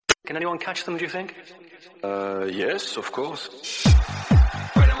Can anyone catch them, do you think? Yes, of course.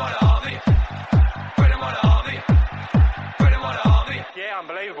 Yeah,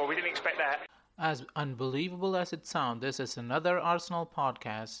 unbelievable. We didn't expect that. As unbelievable as it sounds, this is another Arsenal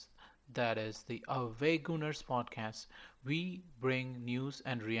podcast. That is the Away Gunners podcast. We bring news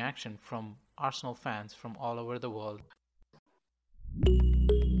and reaction from Arsenal fans from all over the world.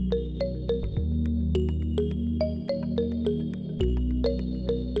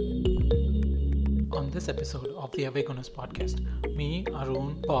 On this episode of the Away Gunners podcast, me,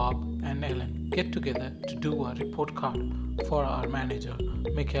 Arun, Bob, and Ellen get together to do a report card for our manager,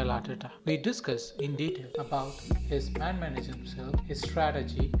 Mikel Arteta. We discuss in detail about his man management himself, his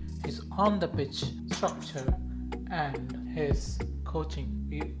strategy, his on-the-pitch structure, and his coaching.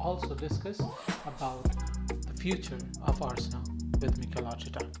 We also discuss about the future of Arsenal with Mikel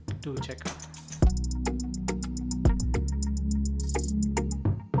Arteta. Do check out.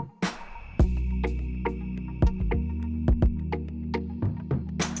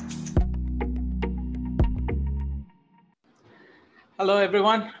 Hello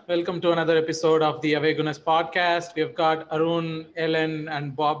everyone, welcome to another episode of the Away Gunners podcast. We've got Arun, Ellen,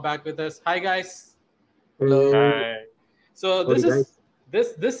 and Bob back with us. Hi guys. Hello. Hi. So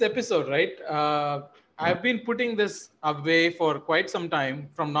this episode, right? I've been putting this away for quite some time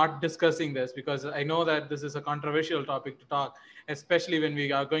from not discussing this because I know that this is a controversial topic to talk, especially when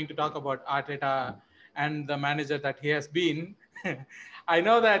we are going to talk about Arteta and the manager that he has been. I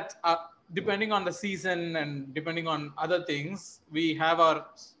know that depending on the season and depending on other things, we have our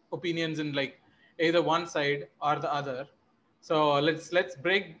opinions in like either one side or the other. So let's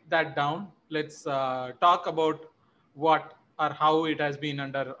break that down. Let's talk about what or how it has been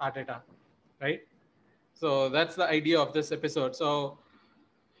under Arteta, right? So that's the idea of this episode. So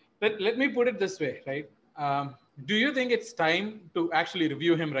let me put it this way, right? Do you think it's time to actually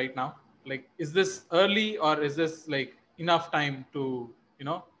review him right now? Like, is this early or is this like enough time to,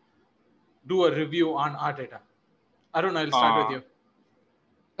 do a review on Arteta? Arun, I'll start with you.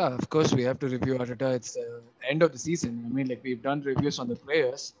 Yeah, of course, we have to review Arteta. It's the end of the season. I mean, like we've done reviews on the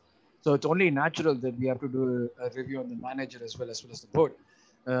players, so it's only natural that we have to do a review on the manager as well as the board.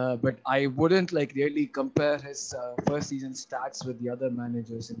 But I wouldn't like really compare his first season stats with the other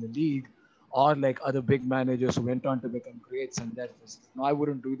managers in the league or like other big managers who went on to become greats and that. No, I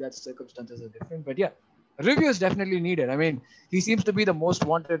wouldn't do that. Circumstances are different. But yeah, review is definitely needed. I mean, he seems to be the most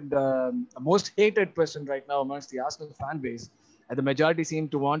wanted, most hated person right now amongst the Arsenal fan base. And the majority seem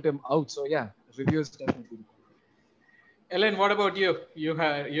to want him out. So yeah, review is definitely needed. Ellen, what about you? You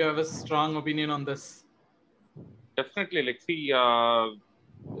have a strong opinion on this. Definitely. Like, see,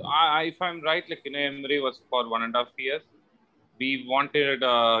 if I'm right, like, Emery was for 1.5 years. We wanted,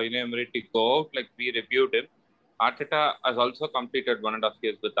 Emery to go out. Like, we reviewed him. Arteta has also completed 1.5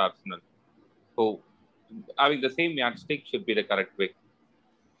 years with Arsenal. So, having the same yardstick should be the correct way.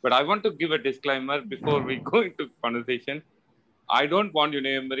 But I want to give a disclaimer before we go into conversation. I don't want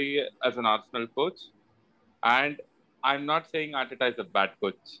Emery as an Arsenal coach. And I'm not saying Arteta is a bad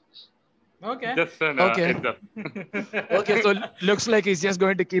coach. Okay. Just an Okay. heads up. Okay, so looks like he's just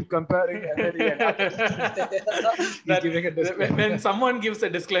going to keep comparing Emery and Arteta. When someone gives a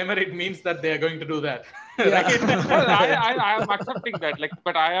disclaimer, it means that they are going to do that. Yeah. Right? Well, I am accepting that. Like,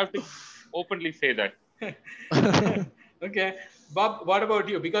 but I have to openly say that. Okay. Bob, what about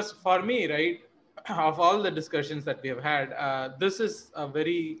you? Because for me, right, of all the discussions that we have had, this is a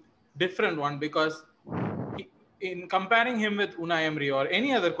very different one because in comparing him with Unai Emery or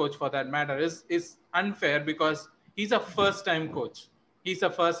any other coach for that matter is unfair because he's a first-time coach. He's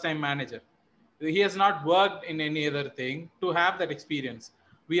a first-time manager. He has not worked in any other thing to have that experience.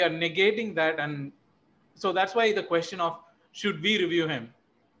 We are negating that, and so that's why the question of should we review him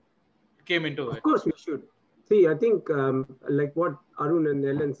came into it. Of course we should. See, I think like what Arun and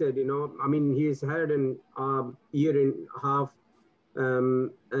Ellen said, I mean, he's had an year and a half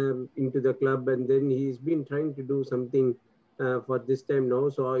into the club, and then he's been trying to do something for this time now.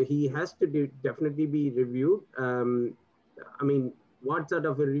 So he has to definitely be reviewed. I mean, what sort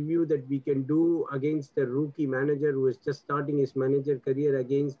of a review that we can do against a rookie manager who is just starting his manager career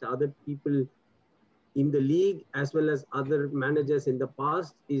against other people in the league as well as other managers in the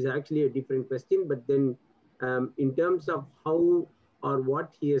past is actually a different question. But then in terms of how or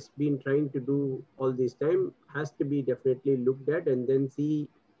what he has been trying to do all this time has to be definitely looked at and then see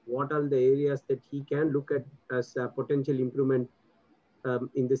what are the areas that he can look at as a potential improvement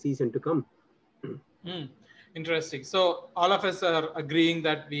in the season to come. Interesting. So all of us are agreeing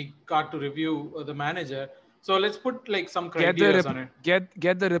that we got to review the manager. So let's put like some criteria on it.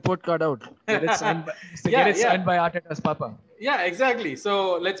 Get the report card out. Get it signed by, signed by Arteta's papa. Yeah, exactly.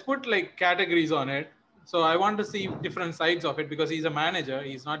 So let's put like categories on it. So I want to see different sides of it because he's a manager.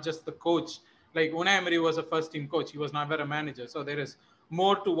 He's not just the coach. Like Unai Emery was a first team coach. He was never a manager. So there is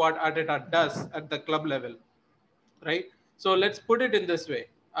more to what Arteta does at the club level, right? So let's put it in this way.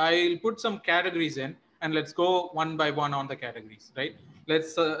 I'll put some categories in, and let's go one by one on the categories, right?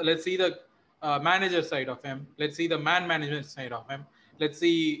 Let's see the manager side of him. Let's see the man management side of him. Let's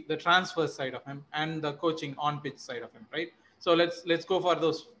see the transfer side of him and the coaching on pitch side of him, right? So let's go for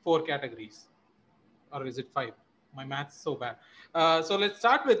those four categories, or is it five? My math's so bad. So let's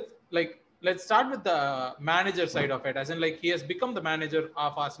start with the manager side of it, as in like he has become the manager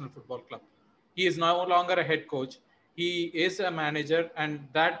of Arsenal Football Club. He is no longer a head coach. He is a manager, and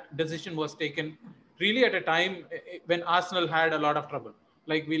that decision was taken really at a time when Arsenal had a lot of trouble.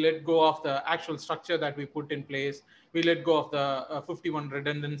 Like we let go of the actual structure that we put in place. We let go of the 51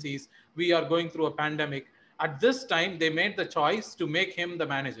 redundancies. We are going through a pandemic. At this time, they made the choice to make him the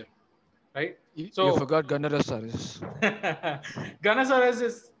manager, right? You forgot Gunnar-Saris. Gunnar-Saris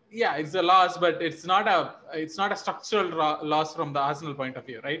is, yeah, it's a loss, but it's not a structural loss from the Arsenal point of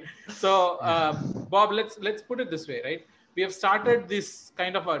view, right? So Bob, let's put it this way, right? We have started this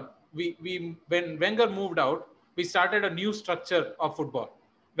kind of a we when Wenger moved out, we started a new structure of football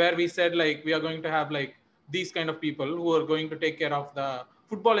where we said like we are going to have like these kind of people who are going to take care of the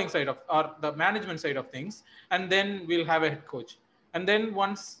footballing side of or the management side of things, and then we'll have a head coach. And then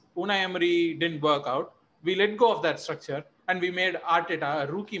once Unai Emery didn't work out, we let go of that structure and we made Arteta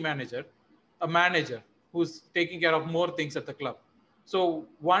a rookie manager, a manager who's taking care of more things at the club. So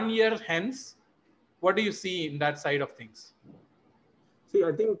 1 year hence, what do you see in that side of things? See,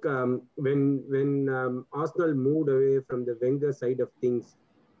 I think when Arsenal moved away from the Wenger side of things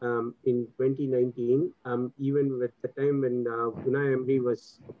in 2019, even at the time when Unai Emery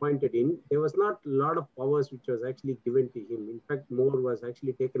was appointed in, there was not a lot of powers which was actually given to him. In fact, more was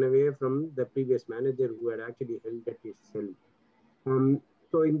actually taken away from the previous manager who had actually held at his helm.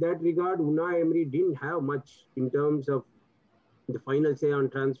 So in that regard, Unai Emery didn't have much in terms of the final say on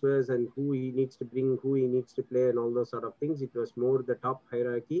transfers and who he needs to bring, who he needs to play, and all those sort of things. It was more the top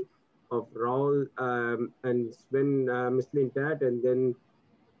hierarchy of Raul and Sven Mislintat, and then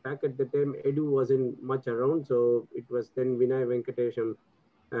back at the time, Edu wasn't much around, so it was then Vinay Venkatesham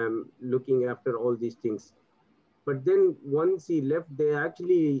looking after all these things. But then once he left, they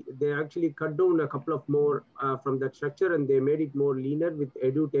actually cut down a couple of more from that structure, and they made it more leaner with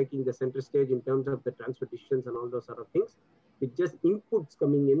Edu taking the center stage in terms of the transfer decisions and all those sort of things, with just inputs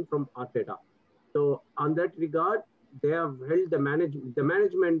coming in from Arteta. So on that regard, they have held the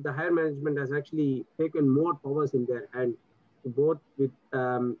management, the higher management has actually taken more powers in their hand, both with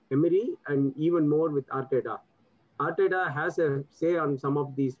Emery and even more with Arteta. Arteta has a say on some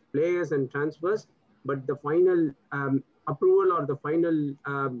of these players and transfers, but the final approval or the final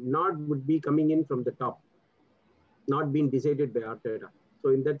nod would be coming in from the top, not being decided by Arteta. So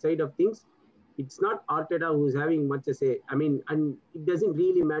in that side of things, it's not Arteta who's having much to say. I mean, and it doesn't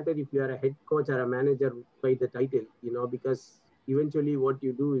really matter if you are a head coach or a manager by the title, because eventually what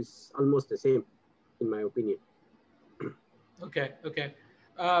you do is almost the same, in my opinion. Okay.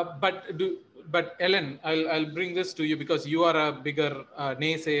 But Ellen, I'll bring this to you because you are a bigger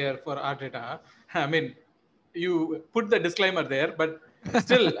naysayer for Arteta. I mean, you put the disclaimer there, but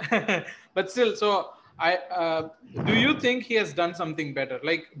still, So do you think he has done something better?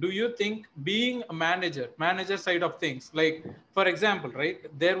 Like, do you think being a manager side of things, like for example, right,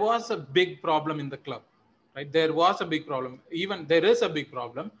 there was a big problem in the club, right? There was a big problem. Even there is a big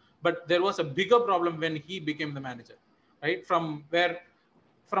problem, but there was a bigger problem when he became the manager, right? From the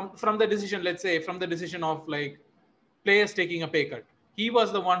decision, let's say, from the decision of like players taking a pay cut, he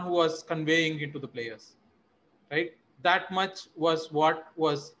was the one who was conveying it to the players, right? That much was what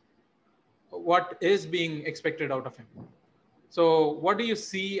is being expected out of him. So what do you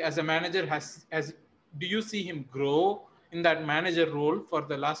see as a manager? Do you see him grow in that manager role for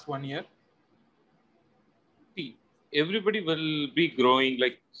the last 1 year? See, everybody will be growing,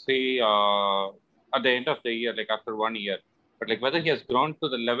 like say at the end of the year, like after 1 year. But like whether he has grown to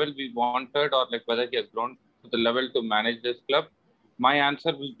the level we wanted, or like whether he has grown to the level to manage this club, my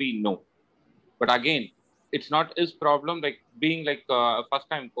answer will be no. But again, it's not his problem. Like being like a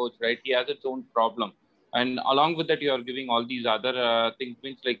first-time coach, right? He has its own problem, and along with that, you are giving all these other things.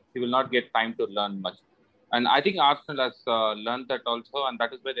 Means like he will not get time to learn much. And I think Arsenal has learned that also, and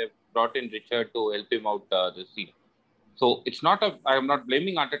that is why they've brought in Richard to help him out this season. So it's not I am not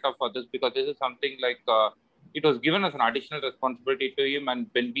blaming Arteta for this, because this is something like it was given as an additional responsibility to him, and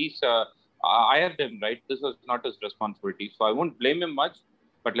when we hired him, right, this was not his responsibility. So I won't blame him much.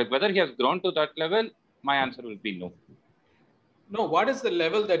 But like whether he has grown to that level, my answer will be no. No, what is the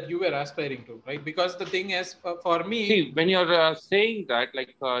level that you were aspiring to, right? Because the thing is, for me... See, when you're saying that,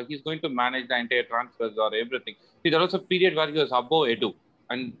 like, he's going to manage the entire transfers or everything. See, there was a period where he was above Edu.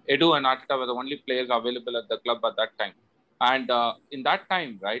 And Edu and Arteta were the only players available at the club at that time. And in that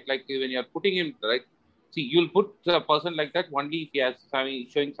time, right, like, when you're putting him, right, see, you'll put a person like that only if he has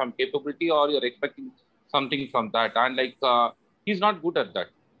showing some capability or you're expecting something from that. And, like, he's not good at that.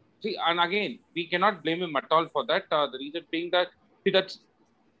 See, and again, we cannot blame him at all for that. The reason being that, see, that's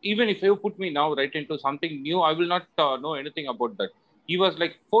even if you put me now right into something new, I will not know anything about that. He was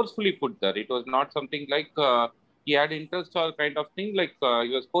like forcefully put there. It was not something like he had interest or kind of thing. Like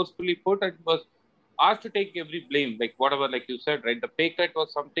he was forcefully put and was asked to take every blame. Like whatever, like you said, right? The pay cut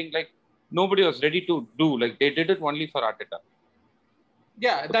was something like nobody was ready to do. Like they did it only for Arteta.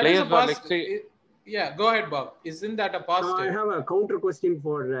 Yeah, The that is a like, say, yeah, go ahead, Bob. Isn't that a positive? I have a counter question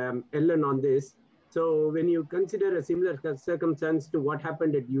for Ellen on this. So when you consider a similar circumstance to what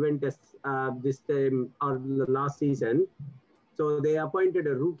happened at Juventus this time or last season, so they appointed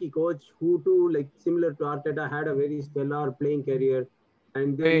a rookie coach who too, like similar to Arteta, had a very stellar playing career.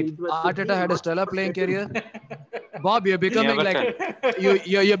 And then Wait, Arteta had a stellar playing career? Bob, you're becoming like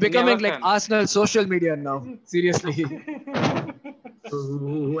you're becoming like Arsenal social media now. Seriously.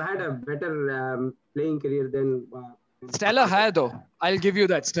 Who had a better playing career than stellar hair though. I'll give you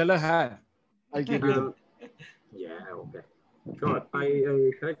that. Stellar hair. I'll give you that. Yeah, okay. Sure.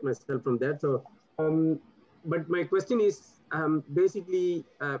 I correct myself from that. So but my question is basically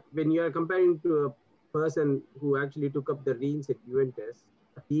when you are comparing to a person who actually took up the reins at Juventus,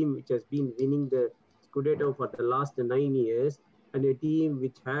 a team which has been winning the Scudetto for the last 9 years, and a team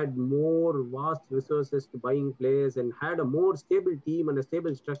which had more vast resources to buying players and had a more stable team and a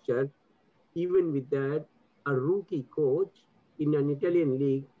stable structure, even with that, a rookie coach in an Italian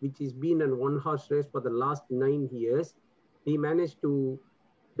league, which has been an one-horse race for the last 9 years, he managed to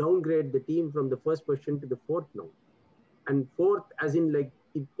downgrade the team from the first position to the fourth now. And fourth, as in like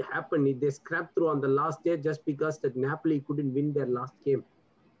it happened, they scrapped through on the last day just because that Napoli couldn't win their last game.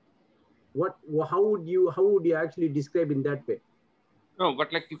 How would you actually describe in that way? No,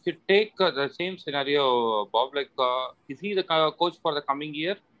 but like if you take the same scenario, Bob, like is he the coach for the coming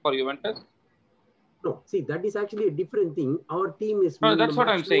year for Juventus? No, see, that is actually a different thing. Our team is... No, that's what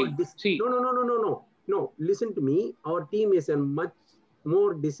I'm saying. See. No. Listen to me. Our team is a much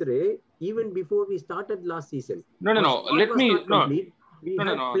more disarray even before we started last season. No. Let me... We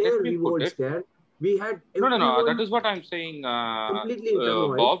had player revolts there. We had... No. That is what I'm saying, completely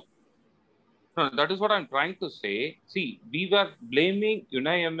Bob. No, that is what I'm trying to say. See, we were blaming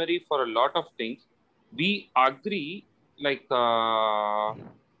Unai Emery for a lot of things. We agree, like,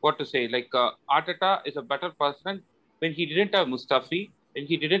 what to say, like, Arteta is a better person when he didn't have Mustafi, when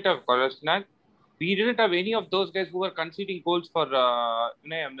he didn't have Kolasinac. We didn't have any of those guys who were conceding goals for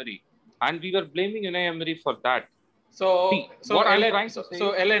Unai Emery. And we were blaming Unai Emery for that. So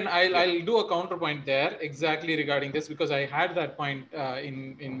Ellen, I'll do a counterpoint there exactly regarding this because I had that point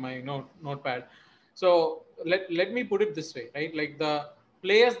in my notepad. So let me put it this way, right? Like the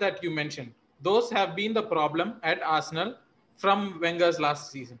players that you mentioned, those have been the problem at Arsenal from Wenger's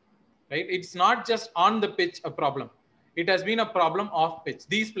last season, right? It's not just on the pitch a problem. It has been a problem off pitch.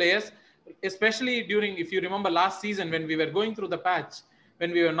 These players, especially during, if you remember last season when we were going through the patch,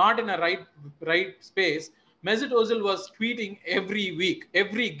 when we were not in a right space, Mesut Ozil was tweeting every week,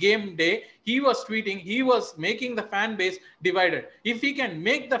 every game day. He was tweeting. He was making the fan base divided. If he can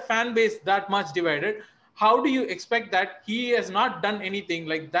make the fan base that much divided, how do you expect that he has not done anything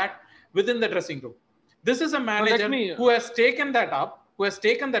like that within the dressing room? This is a manager who has taken that up,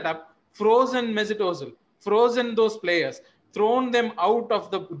 frozen Mesut Ozil, frozen those players, thrown them out of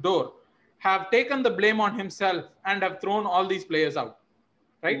the door, have taken the blame on himself and have thrown all these players out.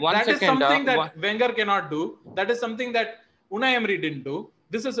 Right? That is something that Wenger cannot do. That is something that Unai Emery didn't do.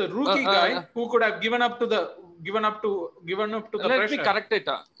 This is a rookie guy who could have given up to the pressure. Let me correct it.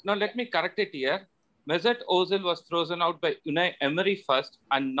 Let me correct it here. Mesut Ozil was frozen out by Unai Emery first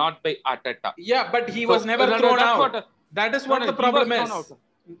and not by Arteta. Yeah, but he was never thrown out. That is what the problem is.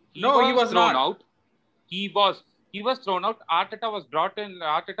 He was thrown out. He was thrown out. Arteta brought in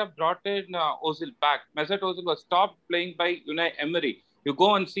Ozil back. Mesut Ozil was stopped playing by Unai Emery. You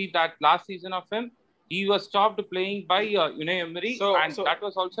go and see that last season of him, he was stopped playing by Unai Emery, and that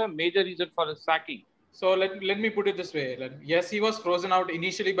was also a major reason for his sacking. So let me put it this way. Yes, he was frozen out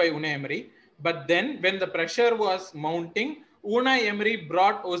initially by Unai Emery, but then when the pressure was mounting, Unai Emery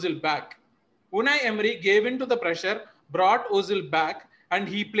brought Ozil back. Unai Emery gave in to the pressure, brought Ozil back, and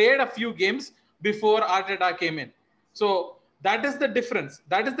he played a few games before Arteta came in. So that is the difference.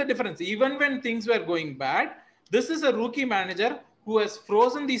 Even when things were going bad, This is a rookie manager who has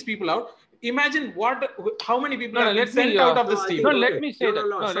frozen these people out. Imagine how many people have been sent out of this team. Let me say that.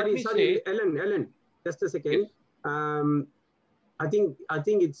 Sorry, Ellen, just a second. Yes. I think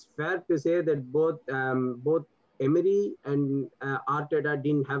it's fair to say that both Emery and Arteta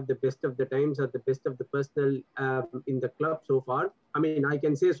didn't have the best of the times or the best of the personnel in the club so far. I mean, I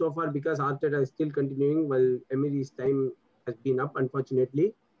can say so far because Arteta is still continuing while Emery's time has been up,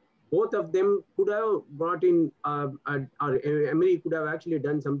 unfortunately. Both of them could have brought in, or Emery could have actually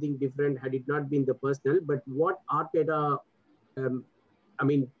done something different had it not been the personnel. But what Arteta,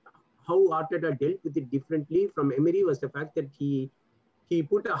 how Arteta dealt with it differently from Emery was the fact that he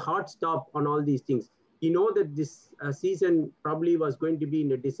put a hard stop on all these things. He know that this season probably was going to be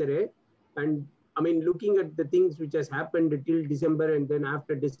in a disarray. And I mean, looking at the things which has happened till December and then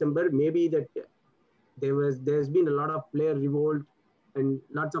after December, maybe that there's been a lot of player revolt and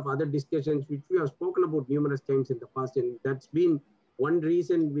lots of other discussions which we have spoken about numerous times in the past. And that's been one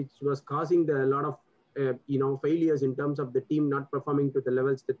reason which was causing a lot of failures in terms of the team not performing to the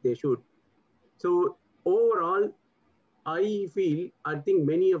levels that they should. So overall, I think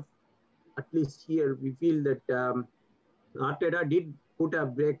many of, at least here, we feel that Arteta did put a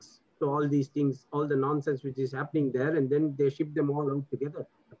brakes to all these things, all the nonsense which is happening there, and then they shipped them all out together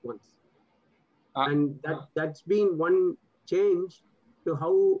at once. And that's been one change to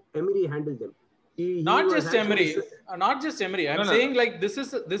how Emery handled them. Not just Emery. I'm saying like this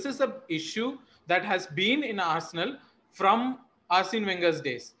is a issue that has been in Arsenal from Arsene Wenger's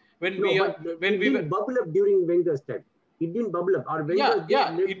days. It didn't bubble up during Wenger's time. It didn't bubble up. Or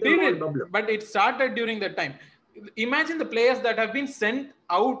it did. But it started during that time. Imagine the players that have been sent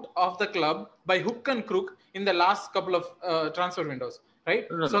out of the club by hook and crook in the last couple of transfer windows, right?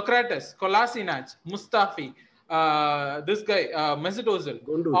 Socrates, Kolasinac, Mustafi, this guy, Mesut Ozil,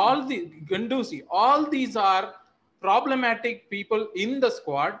 Guendouzi, all these are problematic people in the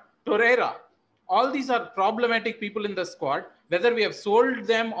squad. Torreira, all these are problematic people in the squad. Whether we have sold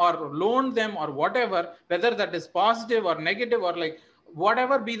them or loaned them or whatever, whether that is positive or negative or like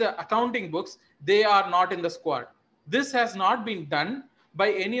whatever be the accounting books, they are not in the squad. This has not been done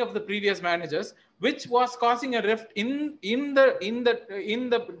by any of the previous managers, which was causing a rift in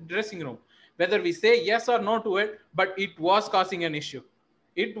the dressing room. Whether we say yes or no to it, but it was causing an issue.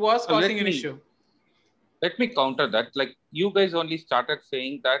 Let me counter that. Like, you guys only started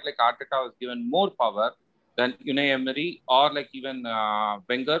saying that like Arteta was given more power than Unai Emery or like even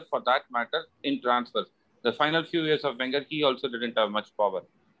Wenger for that matter in transfers. The final few years of Wenger, he also didn't have much power.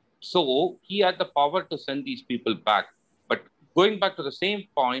 So he had the power to send these people back. But going back to the same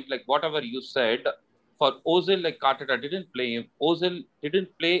point, like whatever you said, for Ozil, like Arteta didn't play him. Ozil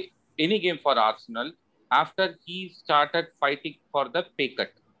didn't play any game for Arsenal after he started fighting for the pay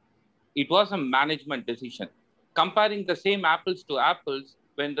cut. It was a management decision. Comparing the same apples to apples,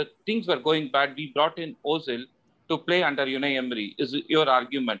 when the things were going bad, we brought in Ozil to play under Unai Emery, is your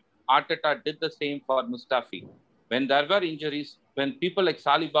argument. Arteta did the same for Mustafi. When there were injuries, when people like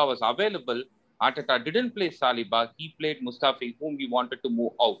Saliba was available, Arteta didn't play Saliba, he played Mustafi, whom he wanted to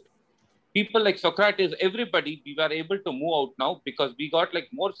move out. People like Socrates, everybody, we were able to move out now because we got like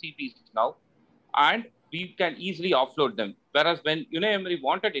more CVs now and we can easily offload them. Whereas when Unai Emery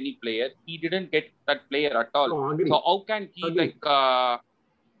wanted any player, he didn't get that player at all. So how can he not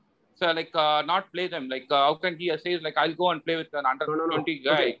play them? Like how can he say like I'll go and play with an under 20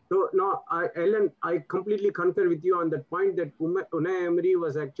 guy? Okay. So Ellen, I completely concur with you on that point that Unai Emery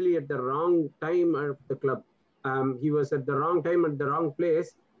was actually at the wrong time at the club. He was at the wrong time at the wrong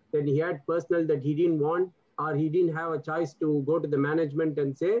place. That he had personnel that he didn't want, or he didn't have a choice to go to the management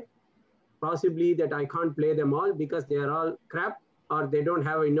and say possibly that I can't play them all because they are all crap or they don't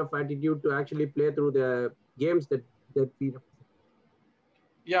have enough attitude to actually play through the games that we.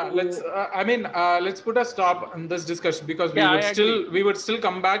 Yeah, let's put a stop on this discussion because we would still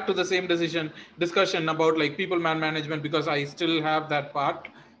come back to the same discussion about like people man management because I still have that part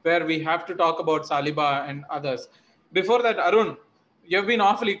where we have to talk about Saliba and others. Before that, Arun, you've been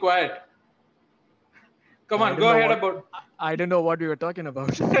awfully quiet. Come on, go ahead about. I don't know what we were talking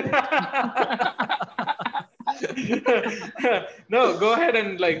about. No, go ahead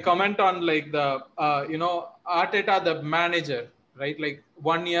and like comment on like the Arteta the manager, right? Like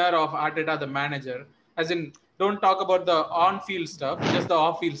 1 year of Arteta the manager, as in don't talk about the on-field stuff, just the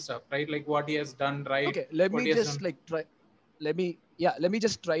off-field stuff, right? Like what he has done right. Okay, let me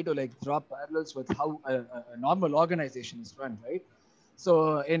just try to like draw parallels with how a normal organization is run, right?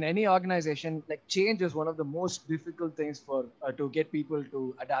 So in any organization, like change is one of the most difficult things for to get people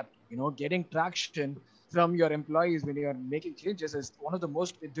to adapt. Getting traction from your employees when you are making changes is one of the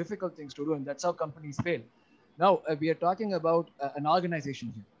most difficult things to do, and that's how companies fail. Now we are talking about an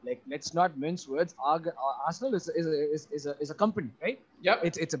organization here. Like, let's not mince words. Arsenal is a company, right? Yep.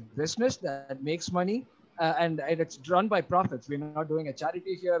 It's a business that makes money, and it's run by profits. We're not doing a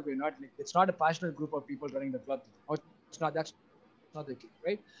charity here. We're not like, it's not a passionate group of people running the club. Oh, it's not. That's not the case,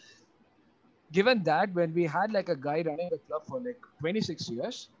 right? Given that, when we had like a guy running the club for like 26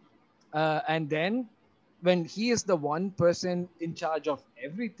 years, and then when he is the one person in charge of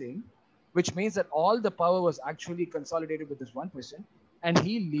everything, which means that all the power was actually consolidated with this one person, and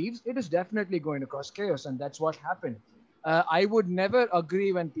he leaves, it is definitely going to cause chaos, and that's what happened. I would never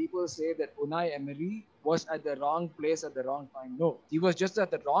agree when people say that Unai Emery was at the wrong place at the wrong time. No, he was just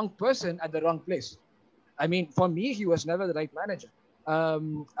at the wrong person at the wrong place. I mean, for me, he was never the right manager.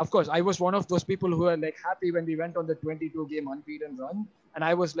 Of course, I was one of those people who were like happy when we went on the 22 game unbeaten run, and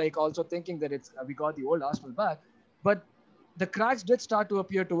I was like also thinking that it's we got the old Arsenal back. But the cracks did start to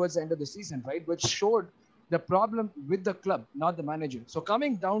appear towards the end of the season, right? Which showed the problem with the club, not the manager. So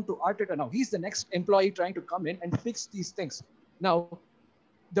coming down to Arteta now, he's the next employee trying to come in and fix these things. Now,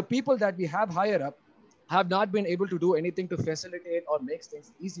 the people that we have higher up have not been able to do anything to facilitate or make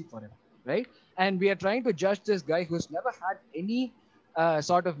things easy for him, right? And we are trying to judge this guy who's never had any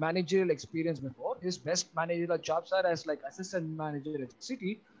sort of managerial experience before. His best managerial chops are as like assistant manager at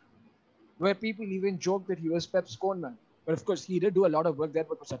City, where people even joke that he was Pep's con man. But of course, he did do a lot of work there,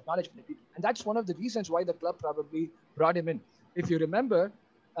 but was acknowledged by people. And that's one of the reasons why the club probably brought him in. If you remember,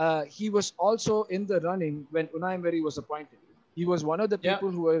 he was also in the running when Unai Emery was appointed. He was one of the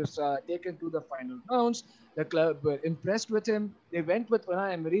people who was taken to the final rounds. The club were impressed with him. They went with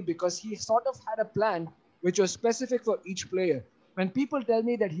Unai Emery because he sort of had a plan which was specific for each player. When people tell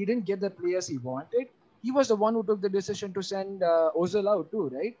me that he didn't get the players he wanted, he was the one who took the decision to send Ozil out too,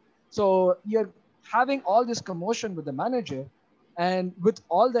 right? So you're having all this commotion with the manager, and with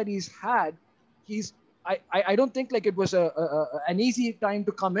all that he's had, he's I don't think like it was an easy time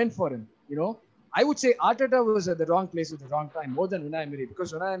to come in for him. You know, I would say Arteta was at the wrong place at the wrong time more than Unai Emery,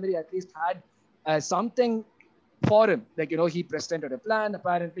 because Unai Emery at least had something for him. Like, you know, he presented a plan.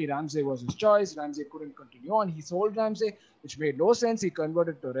 Apparently, Ramsey was his choice. Ramsey couldn't continue on. He sold Ramsey, which made no sense. He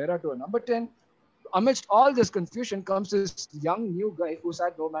converted Torreira to a number 10. Amidst all this confusion comes this young new guy who's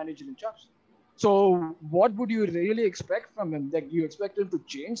had no managerial jobs. So what would you really expect from him? Like, do you expect him to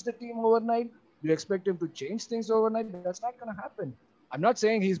change the team overnight? Do you expect him to change things overnight? That's not going to happen. I'm not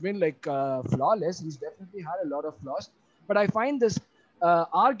saying he's been like flawless. He's definitely had a lot of flaws. But I find this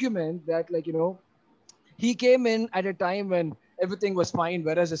argument that, like, you know, he came in at a time when everything was fine,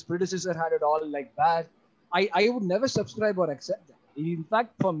 whereas his predecessor had it all like bad. I would never subscribe or accept that. In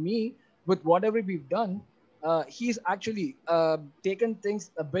fact, for me, with whatever we've done, he's actually taken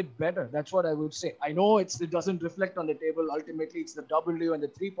things a bit better. That's what I would say. I know it doesn't reflect on the table. Ultimately, it's the W and the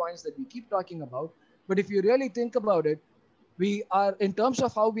 3 points that we keep talking about. But if you really think about it, we are, in terms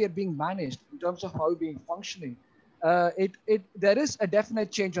of how we are being managed, in terms of how we're being functioning, there is a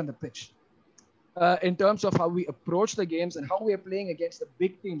definite change on the pitch. In terms of how we approach the games and how we are playing against the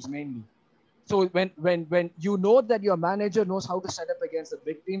big teams mainly. So when you know that your manager knows how to set up against the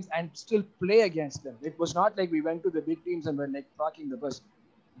big teams and still play against them, it was not like we went to the big teams and were like parking the bus.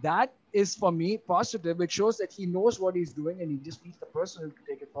 That is, for me, positive. It shows that he knows what he's doing and he just needs the personnel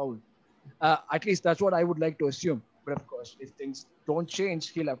to take it forward. At least that's what I would like to assume. But of course, if things don't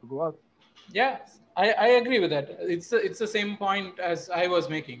change, he'll have to go out. Yeah, I agree with that. It's the same point as I was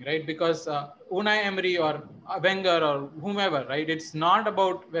making, right? Because Unai Emery or Wenger or whomever, right? It's not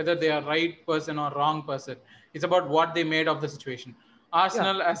about whether they are right person or wrong person. It's about what they made of the situation.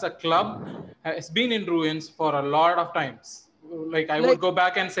 Arsenal as a club has been in ruins for a lot of times. Like, I would go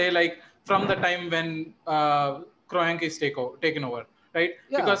back and say, like, from the time when Kroenke is taken over. Right,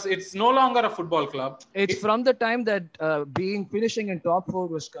 because it's no longer a football club. It's from the time that finishing in top 4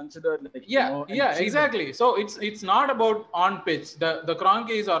 was considered like exactly. So it's not about on pitch. The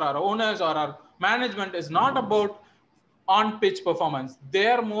Kroenkes or our owners or our management is not about on pitch performance.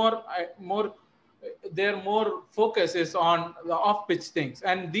 Their more focus is on the off pitch things.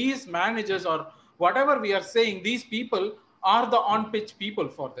 And these managers or whatever we are saying, these people are the on pitch people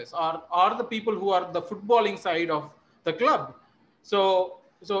for this. Are the people who are the footballing side of the club. So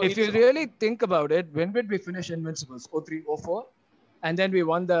if you really think about it, when did we finish Invincibles? 03, 04, and then we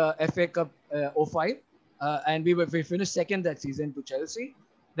won the FA Cup 05, and we finished second that season to Chelsea.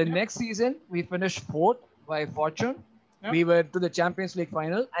 The next season we finished 4th by fortune. We were to the Champions League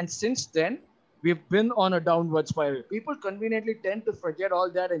final, and since then we've been on a downward spiral. People conveniently tend to forget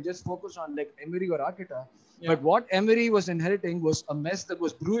all that and just focus on like Emery or Arteta. But what Emery was inheriting was a mess that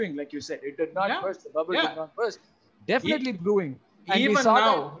was brewing, like you said. It did not burst. The bubble did not burst. Definitely brewing. And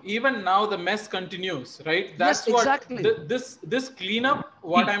even now, the mess continues, right? That's yes, exactly. what this cleanup.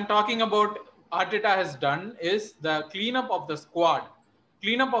 What I'm talking about, Arteta has done is the cleanup of the squad,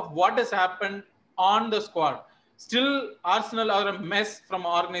 cleanup of what has happened on the squad. Still, Arsenal are a mess from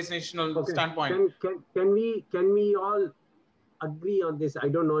an organizational standpoint. Can we all agree on this? I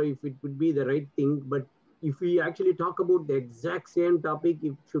don't know if it would be the right thing, but if we actually talk about the exact same topic,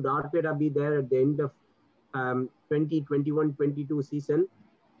 if should Arteta be there at the end of 2021-22 season,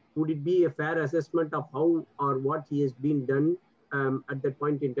 would it be a fair assessment of how or what he has been done at that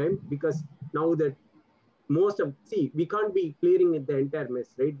point in time? Because now that we can't be clearing the entire mess,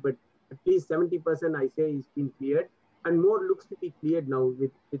 right? But at least 70%, I say, is been cleared, and more looks to be cleared now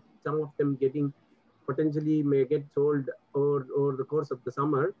with some of them getting potentially may get sold over the course of the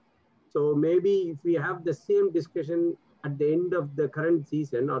summer. So maybe if we have the same discussion at the end of the current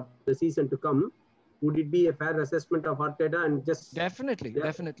season or the season to come, would it be a fair assessment of Arteta? And just definitely.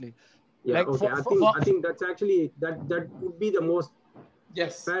 Yeah, Like okay. I think that's actually that would be the most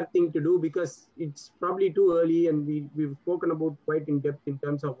fair thing to do, because it's probably too early, and we've spoken about quite in depth in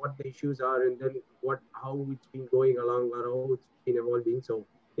terms of what the issues are and then how it's been going along or how it's been evolving. So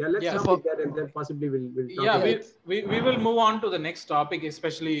yeah, let's stop with that, and then possibly we'll talk. Yeah, we will move on to the next topic,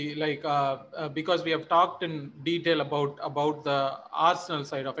 especially like because we have talked in detail about the Arsenal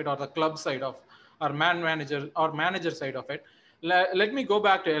side of it, or the club side of our manager side of it. Let me go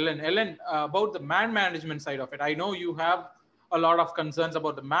back to Ellen. Ellen, about the man management side of it. I know you have a lot of concerns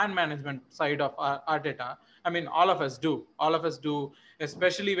about the man management side of Arteta. I mean, all of us do,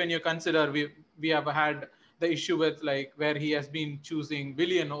 especially when you consider we have had the issue with, like, where he has been choosing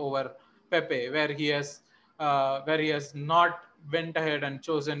Willian over Pepe, where he has not went ahead and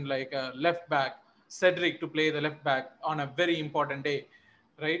chosen like a left back, Cedric, to play the left back on a very important day,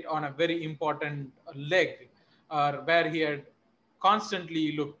 right? On a very important leg, or where he had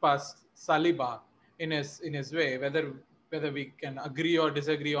constantly looked past Saliba in his way, whether we can agree or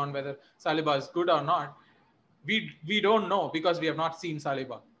disagree on whether Saliba is good or not, we don't know, because we have not seen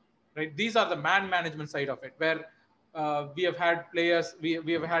Saliba, right? These are the man management side of it, where we have had players,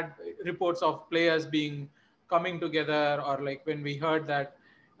 we have had reports of players being coming together, or like when we heard that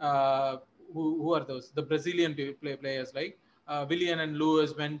who are those, the Brazilian players, like Willian and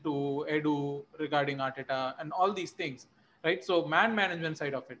Lewis went to Edu regarding Arteta and all these things, right? So man management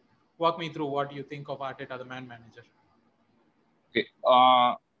side of it, walk me through what you think of Arteta, the man manager. Okay,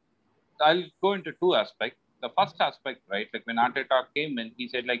 I'll go into two aspects. The first aspect, right, like when Arteta came in, he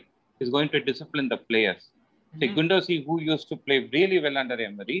said like he's going to discipline the players. Say Gundogan, who used to play really well under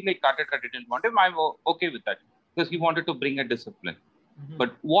Emery, like Arteta didn't want him. I'm okay with that, because he wanted to bring a discipline.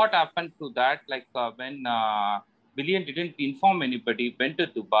 But what happened to that? Like when Willian didn't inform anybody, went to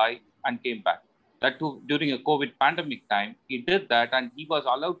Dubai and came back. That too during a COVID pandemic time, he did that and he was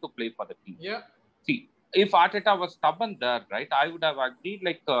allowed to play for the team. Yeah. See, if Arteta was stubborn there, right, I would have agreed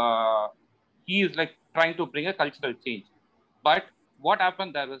like he is like trying to bring a cultural change. But what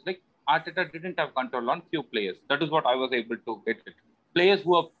happened there was like Arteta didn't have control on few players. That is what I was able to get it. Players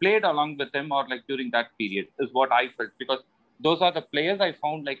who have played along with him or like during that period is what I felt, because those are the players I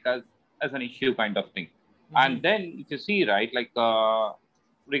found like as an issue kind of thing. And then if you see, right, like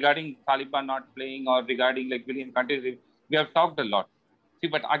regarding Saliba not playing or regarding like Willian continuing, we have talked a lot. See,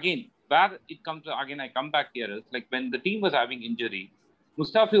 but again, where it comes to, again, I come back here is like when the team was having injury,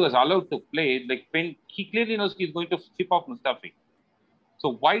 Mustafi was allowed to play. Like when he clearly knows he's going to chip off Mustafi.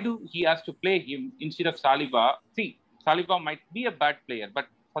 So why do he has to play him instead of Saliba? See, Saliba might be a bad player, but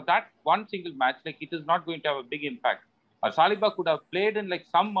for that one single match, like it is not going to have a big impact. Saliba could have played in like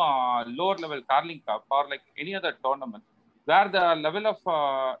some lower level Carling Cup or like any other tournament where the level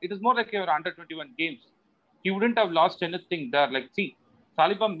of it is more like your under 21 games. He wouldn't have lost anything there. Like, see,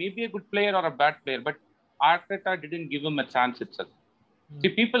 Saliba may be a good player or a bad player, but Arteta didn't give him a chance itself. See,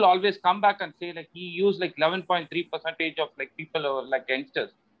 people always come back and say like he used like 11.3% of like people or like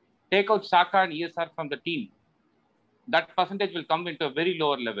youngsters. Take out Saka and ESR from the team. That percentage will come into a very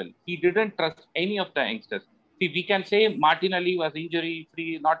lower level. He didn't trust any of the youngsters. See, we can say Martinelli was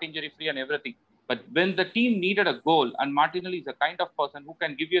injury-free, not injury-free and everything. But when the team needed a goal, and Martinelli is the kind of person who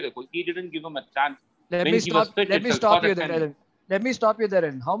can give you the goal, he didn't give him a chance. Let me stop you there, Ellen. Let me stop you there,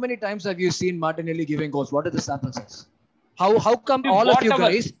 Ellen. How many times have you seen Martinelli giving goals? What are the sample size? How come all of you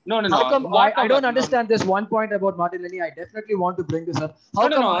guys? No. How come I don't understand this one point about Martinelli? I definitely want to bring this up. How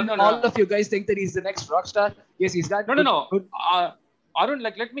come all of you guys think that he's the next rock star? Yes, he's got good. Arun,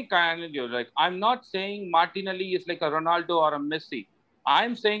 like, let me kindle you. Like, I'm not saying Martinelli is like a Ronaldo or a Messi.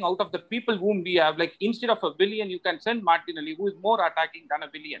 I'm saying out of the people whom we have, like, instead of a Willian, you can send Martinelli, who is more attacking than a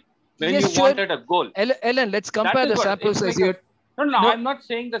Willian. When Yes, you wanted a goal. Ellen, let's compare the sample size here. No, I'm not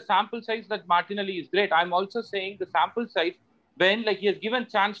saying the sample size that Martinelli is great. I'm also saying the sample size when he has given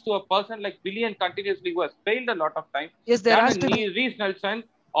chance to a person like Willian continuously who has failed a lot of times. Yes, there has to be Reece Nelson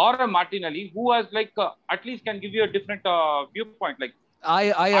or a Martinelli who has at least can give you a different viewpoint.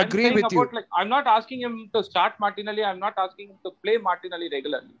 I agree with you. I'm not asking him to start Martinelli. I'm not asking him to play Martinelli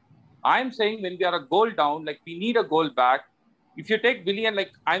regularly. I'm saying when we are a goal down, we need a goal back. If you take Willian,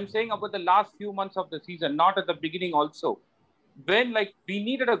 I'm saying about the last few months of the season, not at the beginning also. When we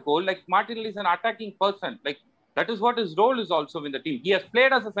needed a goal, Martinelli is an attacking person. That is what his role is also in the team. He has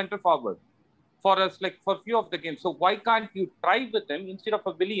played as a center forward for us, for few of the games. So why can't you try with him instead of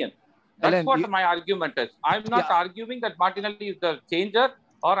a Willian? That's what my argument is. I'm not arguing that Martinelli is the changer,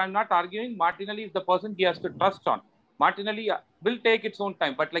 or I'm not arguing Martinelli is the person he has to trust on. Martinelli will take its own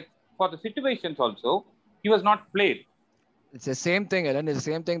time, but for the situations also, he was not played. It's the same thing, Ellen. It's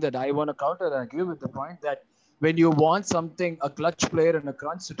the same thing that I want to counter and agree with the point that when you want something, a clutch player in a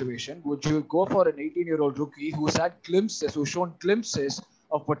crunch situation, would you go for an 18-year-old rookie who's had glimpses, who's shown glimpses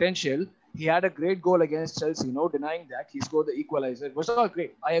of potential? He had a great goal against Chelsea, no denying that. He scored the equalizer. It was all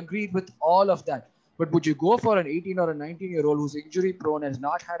great. I agreed with all of that. But would you go for an 18 or a 19-year-old who's injury prone, has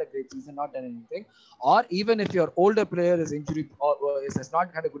not had a great season, not done anything? Or even if your older player is injury or has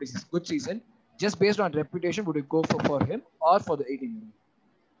not had a good season, just based on reputation, would you go for him or for the 18-year-old?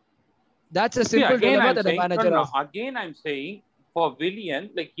 That's a simple dilemma that a manager has. Again, I'm saying for Willian,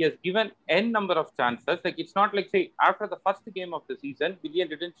 he has given N number of chances. It's not say after the first game of the season, Willian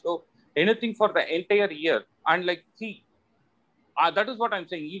didn't show anything for the entire year. And that is what I'm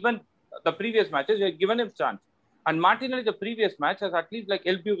saying. Even the previous matches, you have given him chance. And Martinelli, the previous match, has at least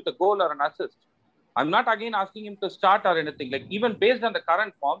helped you with a goal or an assist. I'm not again asking him to start or anything. Even based on the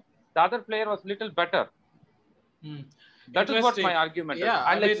current form, the other player was little better. That is what my argument is.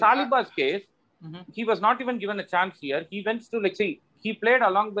 And Saliba's case, he was not even given a chance here. He went to he played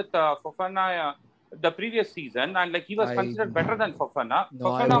along with Fofana the previous season, and he was considered better than Fofana. No,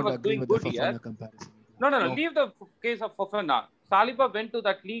 Fofana was doing good here. No. Leave the case of Fofana. Saliba went to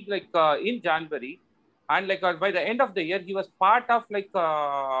that league in January, and by the end of the year, he was part of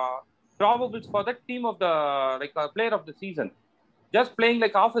probables for the team of the player of the season. Just playing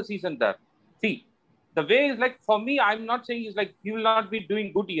half a season there. See, the way is for me, I'm not saying he's he will not be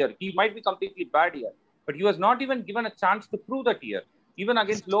doing good here. He might be completely bad here, but he was not even given a chance to prove that here, even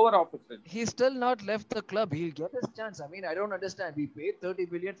against lower opposition. He's still not left the club. He'll get his chance. I mean, I don't understand. We paid 30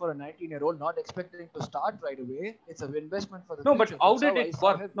 billion for a 19-year-old, not expecting to start right away. It's an investment for the future. But how did it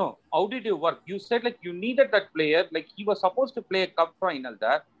work? No, how did it work? You said you needed that player. He was supposed to play a cup final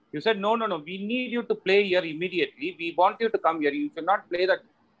there. You said, no, we need you to play here immediately. We want you to come here. You should not play that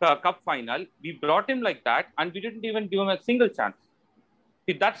cup final. We brought him like that, and we didn't even give him a single chance.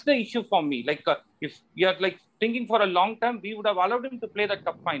 See, that's the issue for me. If we are thinking for a long term, we would have allowed him to play that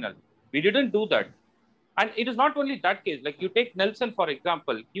cup final. We didn't do that. And it is not only that case. You take Nelson, for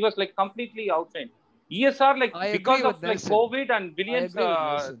example. He was completely outshined. ESR, because of COVID and Williams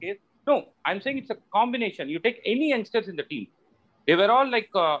case. No, I'm saying it's a combination. You take any youngsters in the team. They were all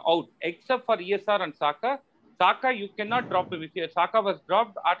out, except for ESR and Saka. Saka, you cannot drop him. If Saka was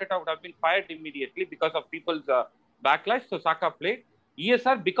dropped, Arteta would have been fired immediately because of people's backlash. So Saka played.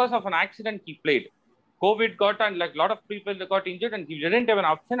 ESR, because of an accident, he played. COVID got and a lot of people got injured, and he didn't have an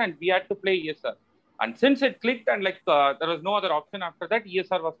option, and we had to play ESR. And since it clicked and there was no other option after that,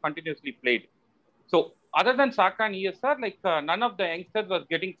 ESR was continuously played. So other than Saka and ESR, none of the youngsters was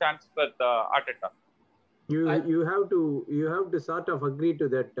getting chance with Arteta. You have to sort of agree to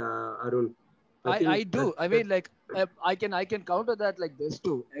that, Arun. I do. I mean, I can counter that like this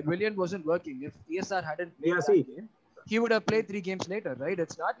too. Willian wasn't working. If ESR hadn't played that game, he would have played 3 games later, right?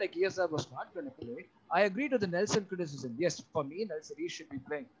 It's not like ESR was not going to play. I agree to the Nelson criticism. Yes, for me, Nelson should be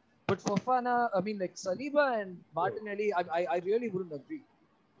playing. But Fofana, I mean, Saliba and Martinelli, I really wouldn't agree.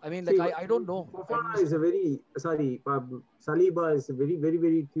 I mean, I don't know. Fofana is Saliba is a very, very,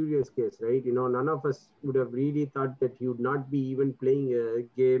 very curious case, right? None of us would have really thought that he would not be even playing a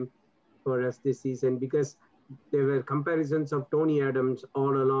game for us this season, because there were comparisons of Tony Adams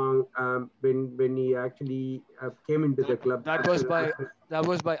all along when he actually came into the club. That was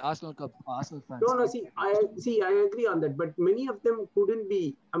by Arsenal fans. No. I agree on that, but many of them couldn't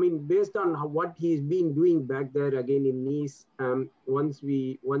be. I mean, based on what he's been doing back there again in Nice, once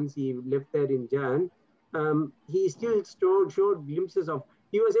he left there in Jan, he still showed glimpses of.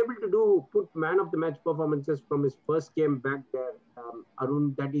 He was able to put man of the match performances from his first game back there.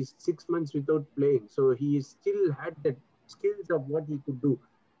 Arun, that is 6 months without playing. So he still had the skills of what he could do.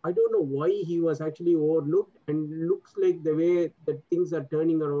 I don't know why he was actually overlooked, and looks like the way that things are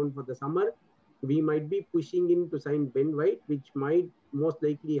turning around for the summer. we might be pushing in to sign Ben White, which might most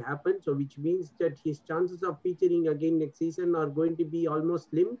likely happen. So which means that his chances of featuring again next season are going to be almost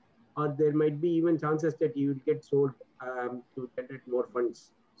slim, or there might be even chances that he will get sold to generate more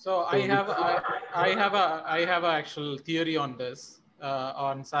funds. So I have a actual theory on this,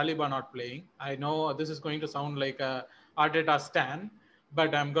 on Saliba not playing. I know this is going to sound like a Arteta stan,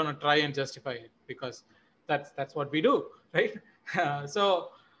 but I'm going to try and justify it because that's what we do, right? so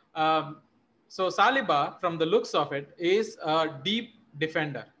um, so Saliba, from the looks of it, is a deep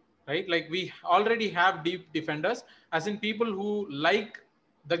defender, right? Like we already have deep defenders, as in people who like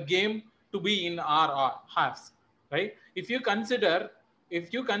the game to be in our halves, right? If you consider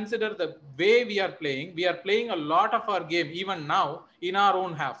the way we are playing a lot of our game even now in our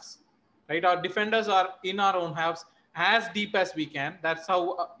own halves, right? Our defenders are in our own halves as deep as we can. That's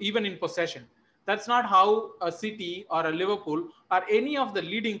how, even in possession. That's not how a City or a Liverpool or any of the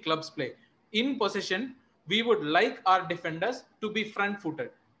leading clubs play. In possession, we would like our defenders to be front-footed.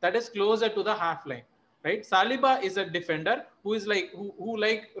 That is closer to the half line, right? Saliba is a defender who is like who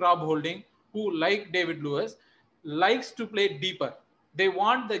like Rob Holding, who like David Lewis, likes to play deeper. They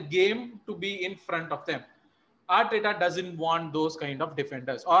want the game to be in front of them. Arteta doesn't want those kind of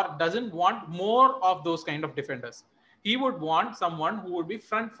defenders, or doesn't want more of those kind of defenders. He would want someone who would be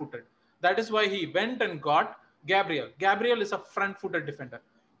front-footed. That is why he went and got Gabriel. Gabriel is a front-footed defender.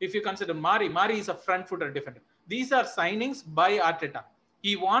 If you consider Mari is a front-footed defender. These are signings by Arteta.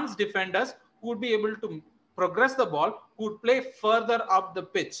 He wants defenders who would be able to progress the ball, who would play further up the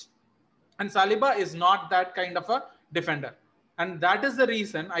pitch. And Saliba is not that kind of a defender. And that is the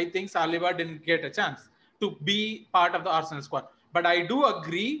reason I think Saliba didn't get a chance to be part of the Arsenal squad. But I do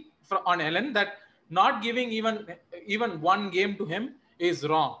agree on Ellen that not giving even one game to him is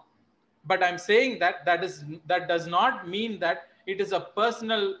wrong. But I'm saying that does not mean that it is a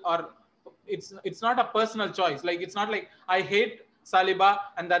personal, or it's not a personal choice. Like, it's not like I hate Saliba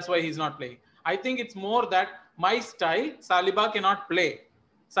and that's why he's not playing. I think it's more that my style, Saliba cannot play.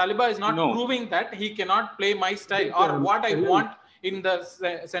 Saliba is not proving that he cannot play my style or what I want in the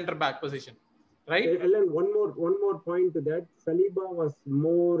center back position, right? Ellen, one more point to that. Saliba was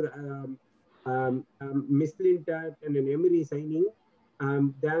more mislintat and an Emery signing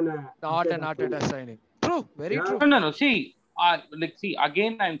than not an Arteta signing. True, very true. No. See,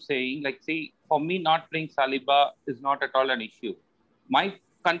 again, I'm saying, for me, not playing Saliba is not at all an issue. My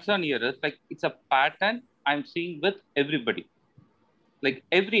concern here is, it's a pattern I'm seeing with everybody. Like,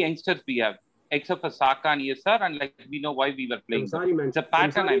 every youngsters we have, except for Saka and ESR, and we know why we were playing. I'm sorry, man. It's a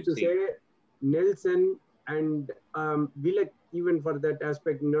pattern I'm seeing. Say Nelson and Willock, even for that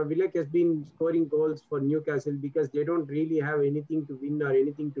aspect, Willock has been scoring goals for Newcastle because they don't really have anything to win or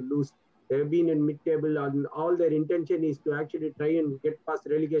anything to lose. They've been in mid-table, and all their intention is to actually try and get past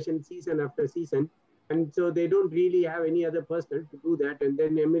relegation season after season. And so they don't really have any other person to do that. And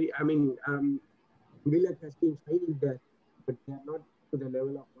then Willock has been fighting there, but they are not to the level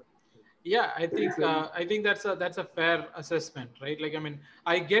of what. Yeah, I think that's a fair assessment, right?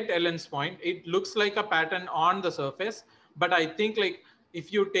 I get Ellen's point. It looks like a pattern on the surface, but I think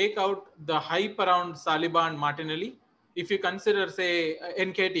if you take out the hype around Saliba and Martinelli, if you consider, say,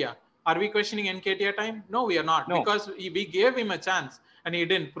 Nketiah, are we questioning Nketiah time? No, we are not, because we gave him a chance and he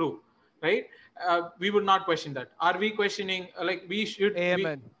didn't prove, right? We would not question that. Are we questioning we should?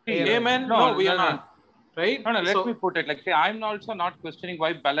 Amen. No, we are not. Right? No, let me put it. I'm also not questioning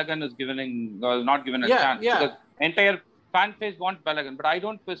why Balogun is not given a chance. Yeah. Because entire fan base wants Balogun, but I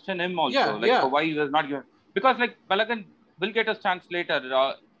don't question him also. Why he was not given. Because Balogun will get a chance later.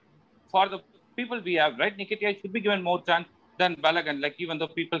 For the people we have, right? Nketiah should be given more chance than Balogun. Even though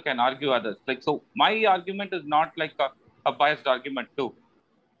people can argue others. So my argument is not a biased argument too.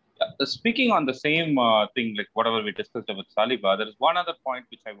 Speaking on the same thing, whatever we discussed about Saliba, there is one other point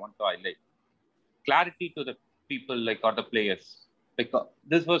which I want to highlight. Clarity to the people or the players.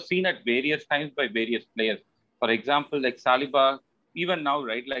 This was seen at various times by various players. For example, Saliba, even now,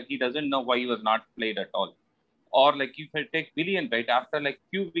 right? He doesn't know why he was not played at all. Or if I take Willian, right? After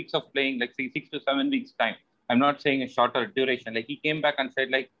few weeks of playing, say 6 to 7 weeks time. I'm not saying a shorter duration. He came back and said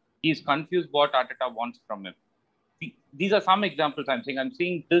he's confused what Arteta wants from him. These are some examples I'm saying. I'm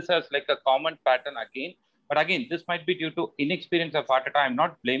seeing this as a common pattern again. But again, this might be due to inexperience of Arteta. I'm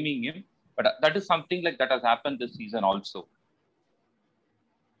not blaming him. But that is something that has happened this season also.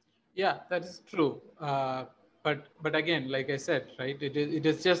 Yeah, that is true. But again, like I said, right, it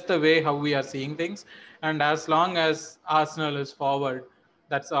is just the way how we are seeing things. And as long as Arsenal is forward,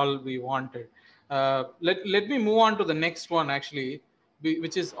 that's all we wanted. Let me move on to the next one, actually.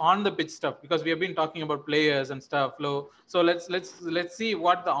 which is on the pitch stuff, because we have been talking about players and stuff. So let's see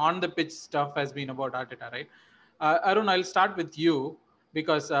what the on the pitch stuff has been about Arteta, right? Arun, I'll start with you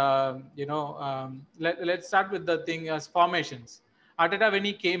because let's start with the thing as formations. Arteta, when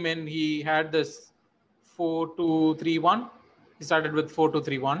he came in, he had this 4-2-3-1. He started with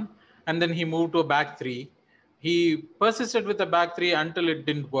 4-2-3-1, and then he moved to a back three. He persisted with the back three until it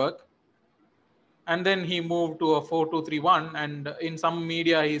didn't work, and then he moved to a 4-2-3-1. And in some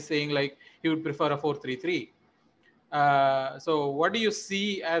media, he's saying like he would prefer a 4-3-3. So what do you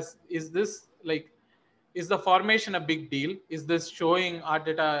see as, is the formation a big deal? Is this showing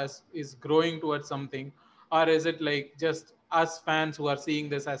Arteta is growing towards something, or is it like just us fans who are seeing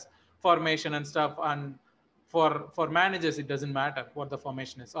this as formation and stuff, and for managers it doesn't matter what the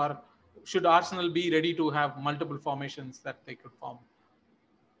formation is? Or should Arsenal be ready to have multiple formations that they could form?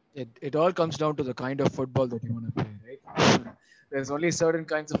 It all comes down to the kind of football that you want to play, right? There's only certain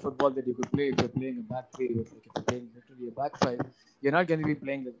kinds of football that you could play if you're playing a back three, like if you're playing literally a back five. You're not going to be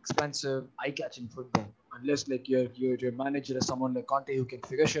playing like expensive, eye-catching football unless like your manager is someone like Conte who can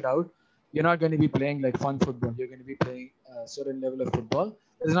figure shit out. You're not going to be playing like fun football. You're going to be playing a certain level of football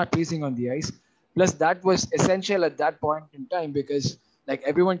that's not pleasing on the ice. Plus, that was essential at that point in time because, like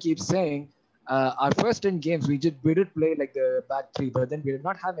everyone keeps saying, our first 10 games we did play like the back three, but then we did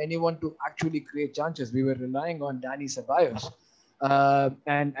not have anyone to actually create chances. We were relying on Danny Ceballos,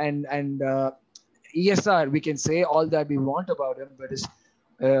 and ESR. We can say all that we want about him, but his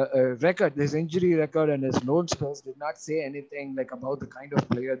record, his injury record, and his loan spells did not say anything like about the kind of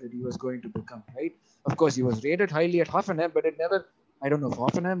player that he was going to become. Right? Of course, he was rated highly at Hoffenheim, but it never. I don't know if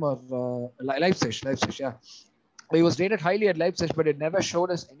Hoffenheim or Leipzig. Yeah. He was rated highly at Leipzig, but it never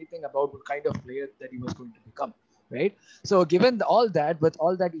showed us anything about what kind of player that he was going to become, right? So given all that, with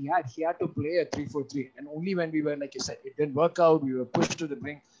all that he had to play a 3-4-3. And only when we were, like you said, it didn't work out, we were pushed to the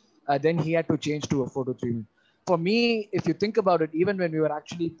brink, then he had to change to a 4-2-3. For me, if you think about it, even when we were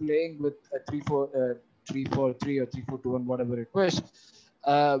actually playing with a 3-4-3 or 3-4-2-1, whatever it was,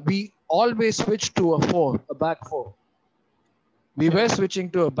 we always switched to a back four. We were switching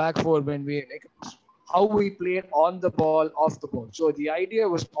to a back four when we, like, how we played on the ball, off the ball. So the idea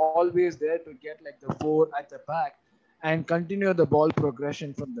was always there to get like the four at the back and continue the ball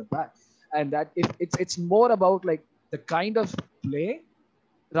progression from the back. And that it's more about like the kind of play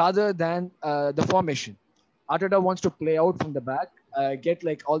rather than the formation. Arteta wants to play out from the back, get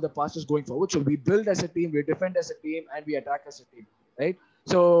like all the passes going forward. So we build as a team, we defend as a team, and we attack as a team, right?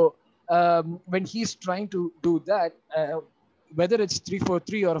 So when he's trying to do that, whether it's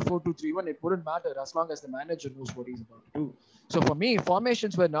 3-4-3 or a 4-2-3-1, it wouldn't matter as long as the manager knows what he's about to do. So for me,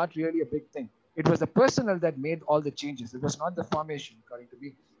 formations were not really a big thing. It was the personnel that made all the changes. It was not the formation, according to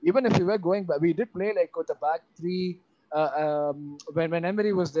me. Even if we were going back, we did play like with the back three when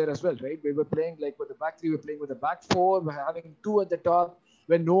Emery was there as well, right? We were playing like with the back three, we were playing with the back four, we're having two at the top,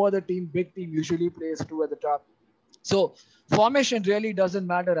 when no other big team usually plays two at the top. So formation really doesn't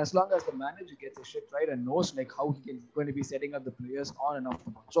matter as long as the manager gets his shit right and knows like how he is going to be setting up the players on and off the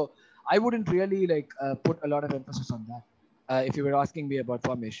ball. So I wouldn't really like put a lot of emphasis on that if you were asking me about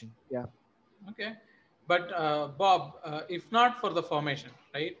formation. Yeah. Okay. But Bob, if not for the formation,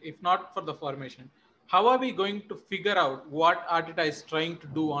 right? If not for the formation, how are we going to figure out what Arteta is trying to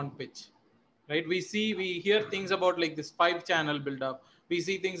do on pitch? Right? We hear things about like this 5-channel build up. We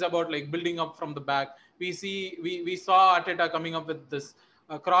see things about like building up from the back. We saw Arteta coming up with this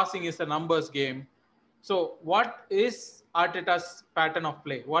crossing is a numbers game. So what is Arteta's pattern of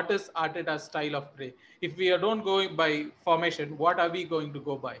play? What is Arteta's style of play? If we don't go by formation, what are we going to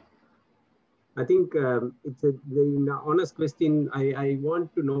go by? I think it's a very honest question. I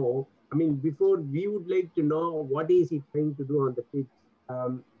want to know. I mean, before we would like to know what is he trying to do on the pitch.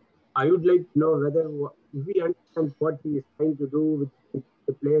 I would like to know whether if we understand what he is trying to do with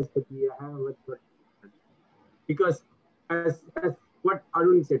the players that we have. Because as what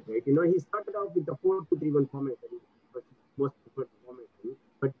Arun said, right? He started off with the 4-2-3-1 formation, was most preferred formation.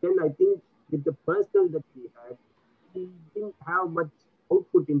 But then I think with the personnel that he had, he didn't have much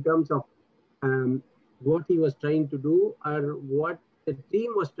output in terms of what he was trying to do or what the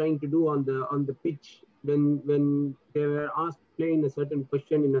team was trying to do on the pitch when they were asked to play in a certain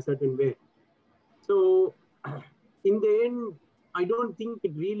position in a certain way. So in the end, I don't think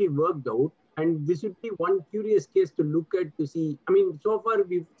it really worked out. And this would be one curious case to look at to see. I mean, so far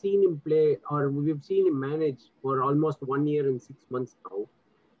we've seen him play or we've seen him manage for almost 1 year and 6 months now.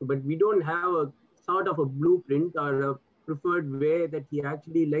 But we don't have a sort of a blueprint or a preferred way that he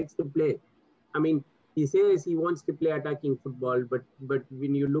actually likes to play. I mean, he says he wants to play attacking football, but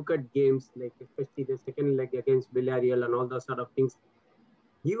when you look at games, like especially the second leg against Villarreal and all those sort of things,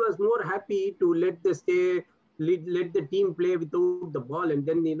 He was more happy to let the team play without the ball and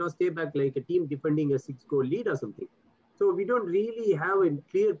then stay back like a team defending a 6-goal lead or something. So we don't really have a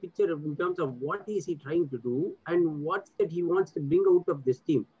clear picture in terms of what is he trying to do and what's that he wants to bring out of this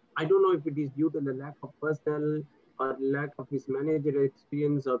team. I don't know if it is due to the lack of personnel or lack of his manager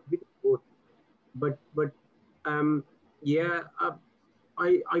experience or bit of both. But um yeah,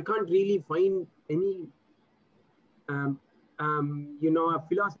 I can't really find any um, a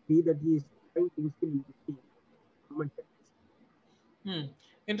philosophy that he is trying to instill in the team.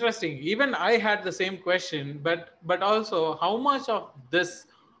 Interesting. Even I had the same question, but also how much of this,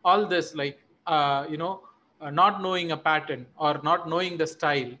 all this, like not knowing a pattern or not knowing the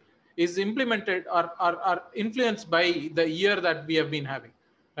style, is implemented or influenced by the year that we have been having,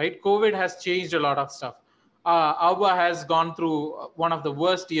 right? COVID has changed a lot of stuff. Auba has gone through one of the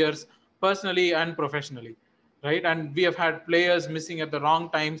worst years personally and professionally, right? And we have had players missing at the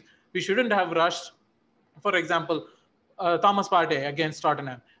wrong times. We shouldn't have rushed. For example, Thomas Partey against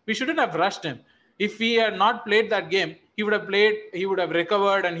Tottenham. We shouldn't have rushed him. If he had not played that game, he would have played, he would have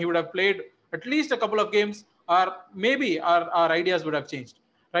recovered, and he would have played at least a couple of games, or maybe our ideas would have changed.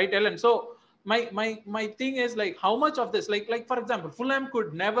 Right, Ellen? So my thing is, like, how much of this, like for example, Fulham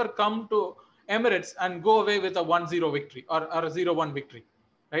could never come to Emirates and go away with a 1-0 victory or a 0-1 victory,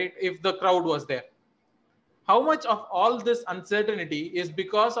 right? If the crowd was there. How much of all this uncertainty is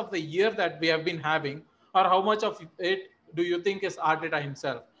because of the year that we have been having, or how much of it do you think is Arteta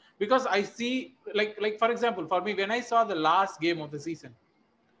himself? Because I see, like for example, for me, when I saw the last game of the season,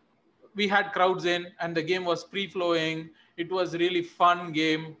 we had crowds in and the game was free flowing. It was really fun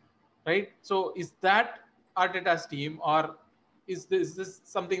game, right? So is that Arteta's team, or is this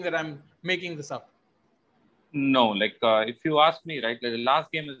something that I'm making this up? No, like if you ask me, right, like the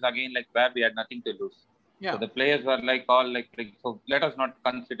last game is again like where we had nothing to lose. Yeah. So the players were like all like so let us not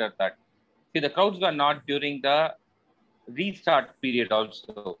consider that. See, the crowds were not during the restart period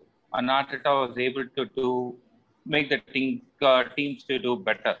also. And Arteta was able to make the teams to do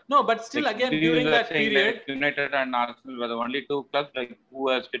better. No, but still, like, again, we during were that saying period, like United and Arsenal were the only two clubs like who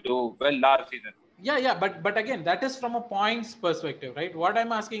has to do well last season. Yeah, but again, that is from a points perspective, right? What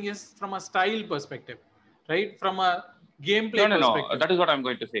I'm asking is from a style perspective, right? From a gameplay No. perspective. That is what I'm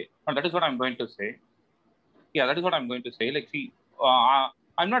going to say. No, that is what I'm going to say. Yeah, that is what I'm going to say. Like, see,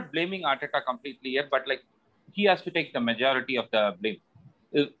 I'm not blaming Arteta completely yet, but like he has to take the majority of the blame,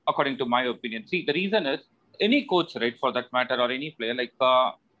 according to my opinion. See, the reason is any coach, right, for that matter, or any player, like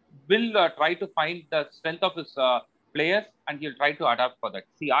will try to find the strength of his players and he'll try to adapt for that.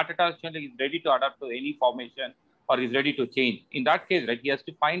 See, Arteta actually is ready to adapt to any formation or is ready to change. In that case, right, he has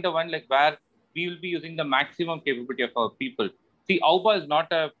to find the one like where we will be using the maximum capability of our people. See, Auba is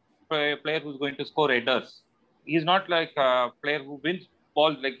not a player who's going to score headers. He's not like a player who wins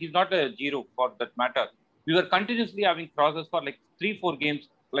balls. Like he's not a Giro for that matter. We were continuously having crosses for like 3-4 games.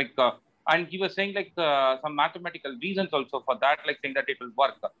 Like and he was saying like some mathematical reasons also for that, like saying that it will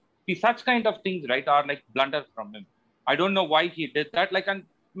work. See, such kind of things, right, are like blunders from him. I don't know why he did that. Like, and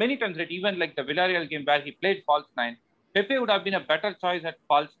many times, right, even like the Villarreal game where he played false nine, Pepe would have been a better choice at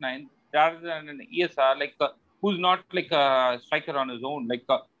false nine rather than an ESR, like who's not like a striker on his own. Like,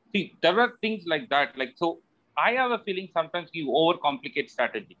 see, there were things like that. Like, so I have a feeling sometimes he overcomplicates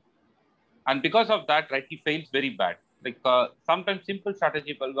strategy, and because of that, right, he fails very bad. Like sometimes simple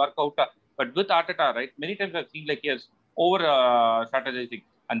strategy will work out, but with Arteta, right, many times I've seen like he has over strategizing,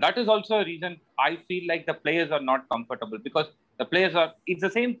 and that is also a reason I feel like the players are not comfortable because the players are. It's the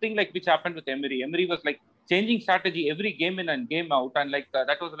same thing like which happened with Emery. Emery was like changing strategy every game in and game out, and like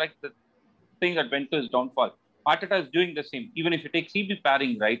that was like the thing that went to his downfall. Arteta is doing the same. Even if you take CB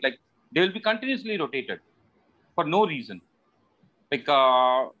pairing, right, like they will be continuously rotated for no reason. Like,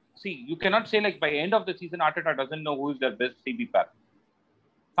 see, you cannot say like by end of the season, Arteta doesn't know who is their best CB pair.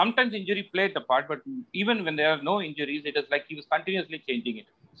 Sometimes injury played the part, but even when there are no injuries, it is like he was continuously changing it.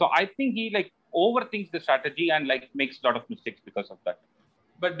 So I think he like overthinks the strategy and like makes a lot of mistakes because of that.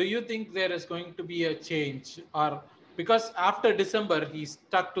 But do you think there is going to be a change, or because after December he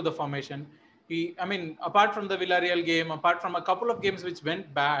stuck to the formation? I mean, apart from the Villarreal game, apart from a couple of games which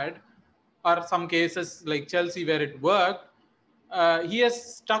went bad, or some cases like Chelsea where it worked, he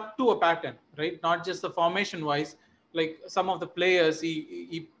has stuck to a pattern, right? Not just the formation wise, like some of the players,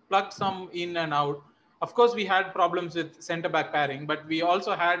 he plugged some in and out. Of course, we had problems with centre back pairing, but we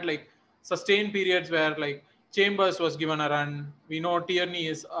also had like sustained periods where like Chambers was given a run. We know Tierney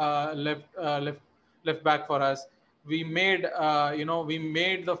is left back for us. We made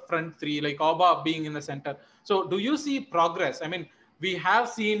the front three, like Auba being in the center. So do you see progress? I mean, we have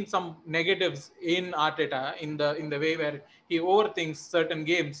seen some negatives in Arteta in the way where he overthinks certain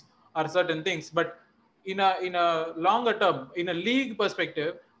games or certain things. But in a longer term, in a league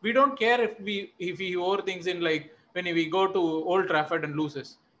perspective, we don't care if he overthinks in like when we go to Old Trafford and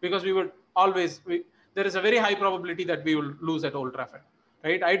loses, because we would always there is a very high probability that we will lose at Old Trafford,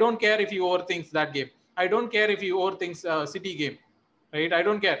 right? I don't care if he overthinks that game. I don't care if he overthinks City game, right? I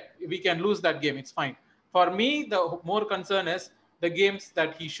don't care. We can lose that game. It's fine. For me, the more concern is the games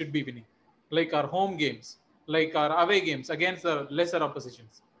that he should be winning, like our home games, like our away games against the lesser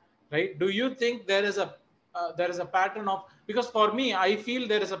oppositions, right? Do you think there is a pattern of, because for me, I feel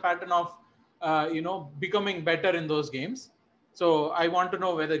there is a pattern of becoming better in those games. So I want to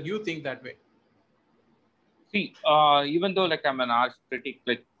know whether you think that way. See, even though like I'm an arch critic,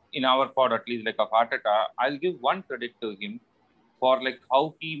 like in our pod at least, like of Arteta, I'll give one credit to him for like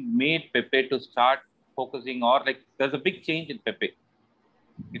how he made Pepe to start focusing, or like there's a big change in Pepe.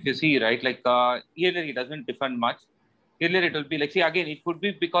 If you see, right, like earlier he doesn't defend much. Earlier it will be like, see, again, it could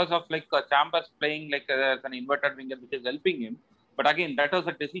be because of like Chambers playing like as an inverted winger, which is helping him. But again, that was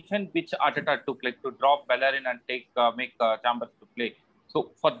a decision which Arteta took, like to drop Bellerin and make Chambers to play.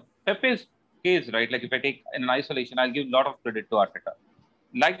 So for Pepe's case, right, like if I take in isolation, I'll give a lot of credit to Arteta.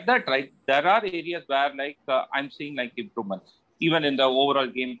 Like that, right, there are areas where like I'm seeing like improvements, even in the overall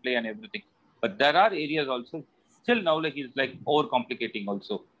gameplay and everything. But there are areas also still now like he's like overcomplicating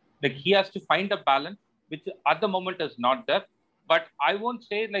also. Like he has to find a balance, which at the moment is not there. But I won't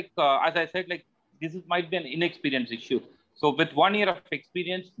say like as I said, like might be an inexperience issue. So with 1 year of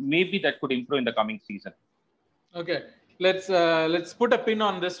experience, maybe that could improve in the coming season. Okay, let's put a pin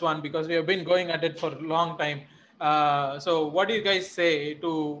on this one because we have been going at it for a long time. So what do you guys say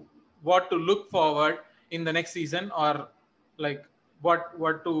to what to look forward in the next season, or like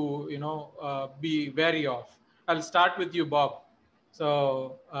what to be wary of? I'll start with you, Bob.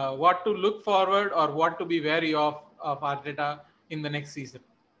 So what to look forward or what to be wary of Arteta in the next season?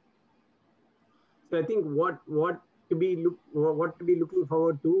 So I think what to be looking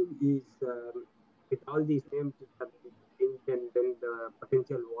forward to is with all these names that have been changed, and then the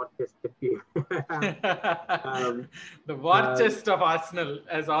potential war chest that we the war chest of Arsenal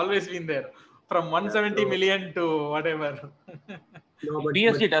has always been there, from 170 million to whatever. No,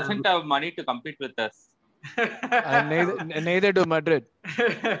 PSG doesn't have money to compete with us. And neither do Madrid.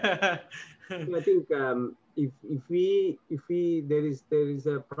 I think if we there is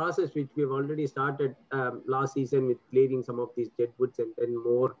a process which we've already started last season with clearing some of these deadwoods, and then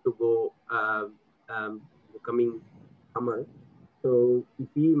more to go the coming summer. So if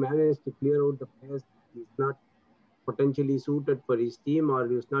we manage to clear out the players he's not potentially suited for his team, or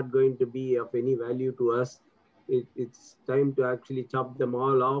he's not going to be of any value to us, it's time to actually chop them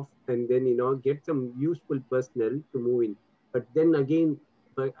all off and then get some useful personnel to move in. But then again,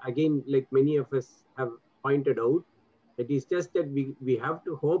 like many of us have pointed out, it is just that we have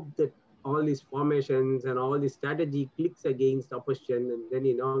to hope that all these formations and all this strategy clicks against opposition, and then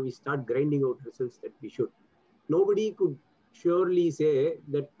we start grinding out results that we should. Nobody could surely say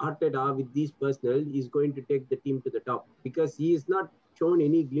that Arteta with these personnel is going to take the team to the top, because he is not shown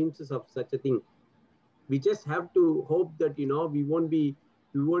any glimpses of such a thing. We just have to hope that we won't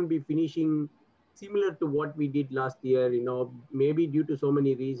be finishing similar to what we did last year. Maybe due to so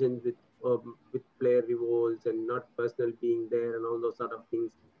many reasons with player revolts and not personnel being there and all those sort of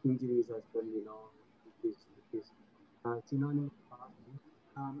things, injuries as well. It is synonymous.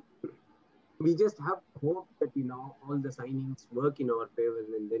 We just have hope that all the signings work in our favor,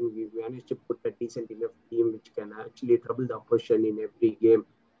 and then we manage to put a decent enough team which can actually trouble the opposition in every game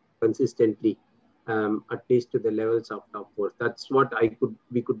consistently, at least to the levels of top four. That's what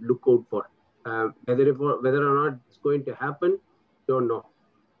we could look out for. Whether or not it's going to happen, don't know.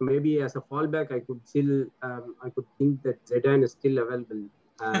 Maybe as a fallback, I could think that Zidane is still available.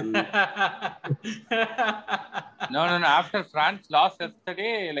 No. After France lost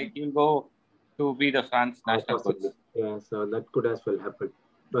yesterday, like you'll go to be the France national coach. Yeah, so that could as well happen.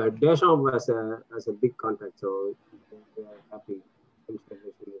 But Deschamps has a big contract, so they are happy.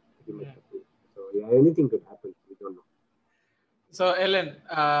 So yeah, anything could happen. We don't know. So Ellen,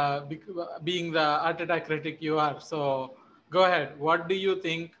 being the Arteta critic you are, so go ahead. What do you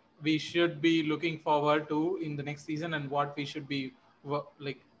think we should be looking forward to in the next season, and what we should be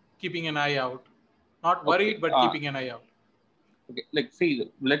like keeping an eye out? Not worried, but keeping an eye out. Okay, like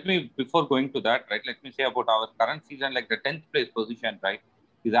see, let me, before going to that, right, let me say about our current season, like the 10th place position, right,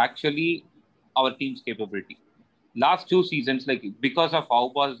 is actually our team's capability. Last 2 seasons, like because of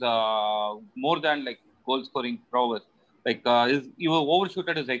Auba's more than like goal scoring prowess, like he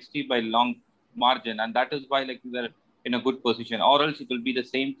overshooted his XG by long margin, and that is why like we were in a good position, or else it will be the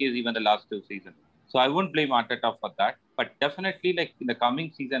same case even the last 2 seasons. So I won't blame Arteta for that. But definitely, like in the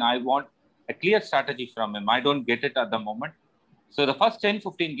coming season, I want a clear strategy from him. I don't get it at the moment. So the first 10,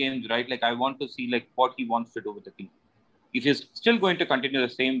 15 games, right? Like I want to see like what he wants to do with the team. If he's still going to continue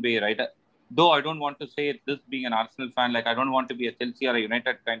the same way, right? Though I don't want to say this being an Arsenal fan, like I don't want to be a Chelsea or a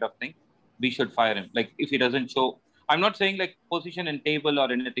United kind of thing. We should fire him. Like if he doesn't show, I'm not saying like position in table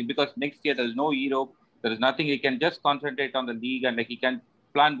or anything, because next year there's no Europe, there is nothing. He can just concentrate on the league and like he can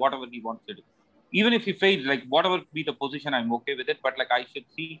plan whatever he wants to do. Even if he fails, like whatever be the position, I'm okay with it. But like I should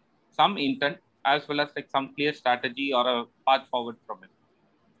see some intent as well as like some clear strategy or a path forward from him.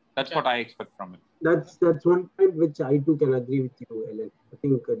 That's what I expect from him. That's one point which I too can agree with you, Ellen. I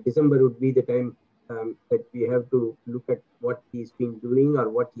think December would be the time that we have to look at what he's been doing or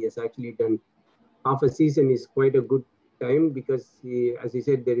what he has actually done. Half a season is quite a good time because, as he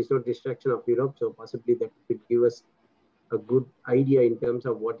said, there is no distraction of Europe, so possibly that could give us a good idea in terms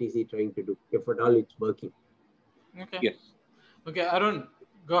of what is he trying to do, if at all it's working. Okay. Yes. Okay, Arun,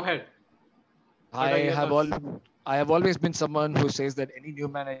 go ahead. I have always been someone who says that any new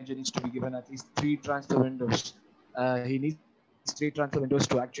manager needs to be given at least 3 transfer windows. He needs 3 transfer windows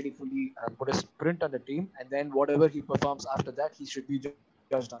to actually fully put a sprint on the team, and then whatever he performs after that, he should be judged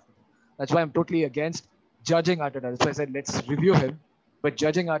after that. That's why I'm totally against judging Arteta. That's why I said let's review him, but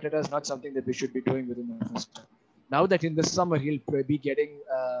judging Arteta is not something that we should be doing within the first time. Now that in the summer he'll be getting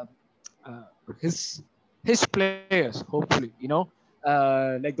his players, hopefully,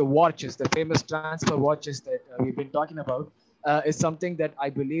 like the watches, the famous transfer watches that we've been talking about, is something that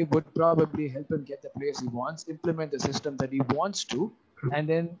I believe would probably help him get the players he wants, implement the system that he wants to, and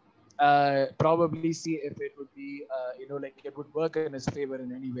then probably see if it would be, like it would work in his favor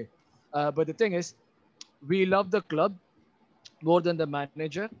in any way. But the thing is, we love the club more than the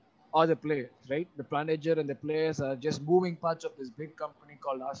manager or the players, right? The manager and the players are just moving parts of this big company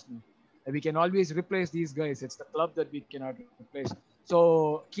called Arsenal. And we can always replace these guys. It's the club that we cannot replace.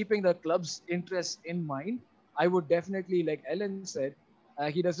 So keeping the club's interests in mind, I would definitely, like Ellen said,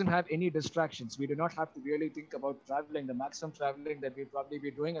 he doesn't have any distractions. We do not have to really think about traveling. The maximum traveling that we'll probably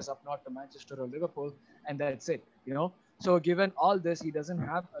be doing is up north to Manchester or Liverpool, and that's it, So given all this, he doesn't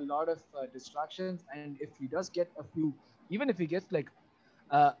have a lot of distractions. And if he does get a few, even if he gets like,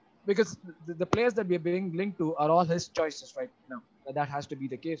 because the players that we're being linked to are all his choices right now. That has to be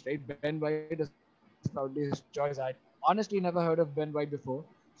the case, right? Ben White is probably his choice. I honestly never heard of Ben White before,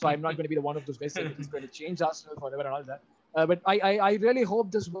 so I'm not going to be the one of those guys saying that he's going to change Arsenal forever and all that. But I really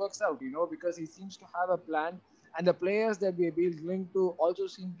hope this works out, because he seems to have a plan, and the players that we're being linked to also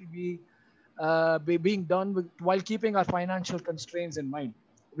seem to be being done while keeping our financial constraints in mind.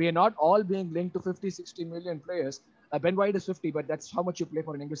 We are not all being linked to 50, 60 million players. Ben White is 50, but that's how much you play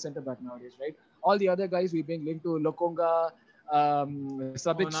for an English centre back nowadays, right? All the other guys we're being linked to Lokonga,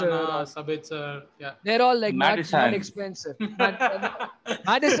 Sabitzer, yeah. They're all like not expensive.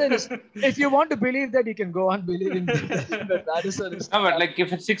 Madison is, if you want to believe that, you can go on believing that Madison is. No, but like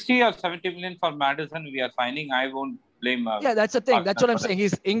if it's 60 or 70 million for Madison, we are signing. I won't blame. Yeah, that's the thing. That's what I'm saying.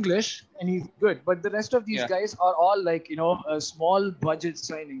 He's English and he's good, but the rest of these guys are all like a small budget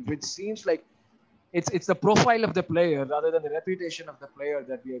signing, which seems like it's the profile of the player rather than the reputation of the player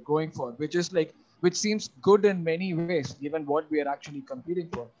that we are going for, which seems good in many ways given what we are actually competing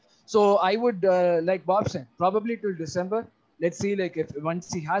for. So I would, like Bob said, probably till December. Let's see, like if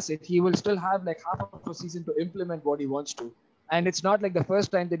once he has it, he will still have like half of a season to implement what he wants to. And it's not like the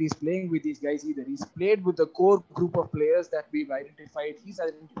first time that he's playing with these guys either. He's played with the core group of players that we've identified. He's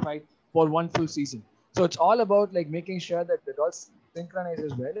identified for one full season. So it's all about like making sure that it all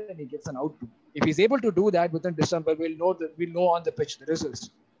synchronizes well and he gets an output. If he's able to do that within December, we'll know on the pitch the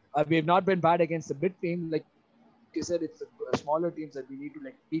results. We have not been bad against the big team. Like you said, it's the smaller teams that we need to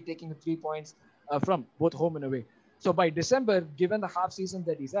like be taking 3 points from both home and away. So by December, given the half season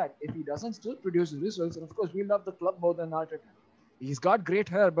that he's at, if he doesn't still produce the results, and of course we love the club more than Arteta. He's got great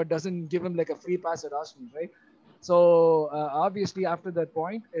hair, but doesn't give him like a free pass at Arsenal, right? So obviously after that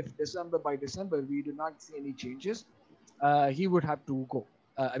point, if by December we do not see any changes, he would have to go.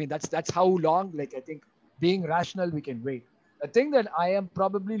 I mean, that's how long, like I think being rational, we can wait. The thing that I am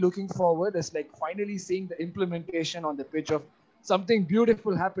probably looking forward is like finally seeing the implementation on the pitch of something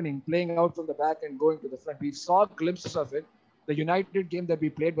beautiful happening, playing out from the back and going to the front. We saw glimpses of it. The United game that we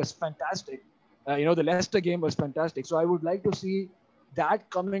played was fantastic. The Leicester game was fantastic. So I would like to see that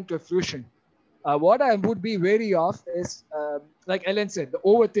coming to fruition. What I would be wary of is, like Ellen said, the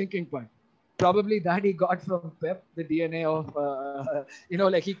overthinking part. Probably that he got from Pep, the DNA of,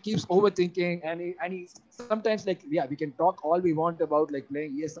 like he keeps overthinking and he sometimes like, yeah, we can talk all we want about like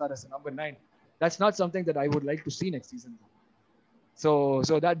playing ESR as a number 9. That's not something that I would like to see next season. So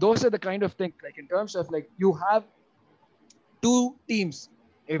that those are the kind of thing, like in terms of like you have two teams.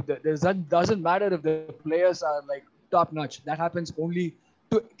 If doesn't matter if the players are like top notch, that happens only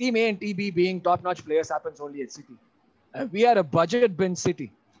to team A and team B being top notch players happens only at City. We are a budget bin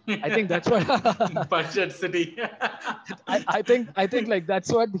City. I think that's what budget City. I think like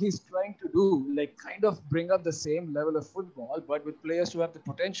that's what he's trying to do, like kind of bring up the same level of football, but with players who have the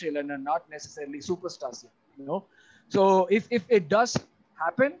potential and are not necessarily superstars yet, you know. So if it does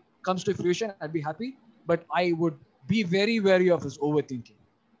happen, comes to fruition, I'd be happy. But I would be very wary of his overthinking.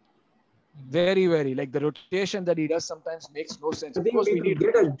 Very, very. Like the rotation that he does sometimes makes no sense. I think we could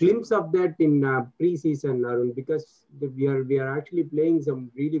get a glimpse of that in pre-season, Arun, because we are actually playing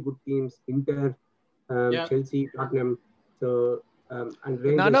some really good teams, Inter, Chelsea, Tottenham. So and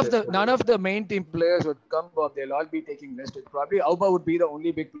none of the main team players would come up. They'll all be taking rest. Probably Auba would be the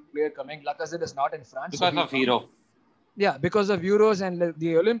only big player coming. Lacazette is not in France because of Euro. Yeah, because of Euros and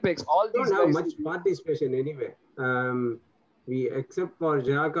the Olympics. All these don't have guys much participation anyway. We except for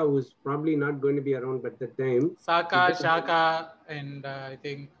Xhaka, who's probably not going to be around at the time. Saka, Xhaka, and I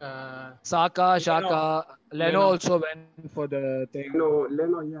think Saka, Xhaka, Leno also went for the thing.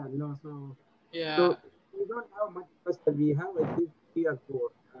 Leno, yeah. So we don't have much person. We have I think 3 or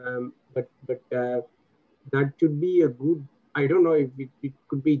 4. But that should be a good. I don't know if it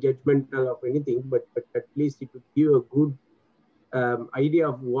could be judgmental of anything, but at least it would give a good idea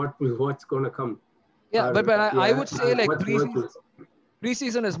of what's going to come. Yeah, but I would say like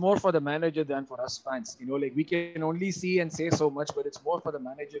preseason is more for the manager than for us fans. You know, like we can only see and say so much, but it's more for the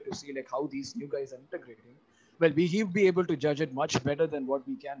manager to see like how these new guys are integrating. Well, he'll be able to judge it much better than what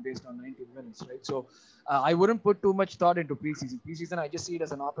we can based on 90 minutes, right? So I wouldn't put too much thought into preseason. Preseason, I just see it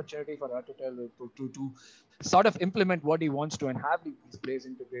as an opportunity for Arteta to sort of implement what he wants to and have these players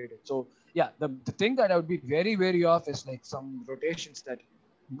integrated. So yeah, the thing that I would be very, very off is like some rotations that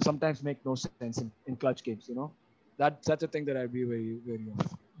sometimes make no sense in clutch games, you know. That's a thing that I'd be very, very off.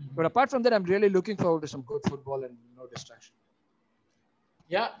 Mm-hmm. But apart from that, I'm really looking forward to some good football and no distraction.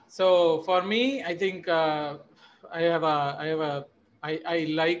 Yeah. So for me, I think I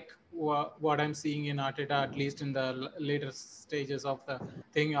like what I'm seeing in Arteta, at least in the later stages of the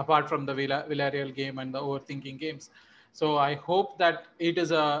thing, apart from the Villarreal game and the overthinking games. So I hope that it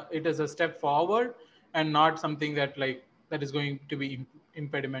is a step forward and not something that is going to be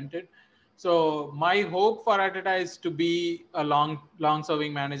impedimented. So my hope for Arteta is to be a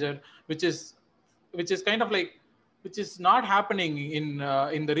long-serving manager, which is kind of like, which is not happening in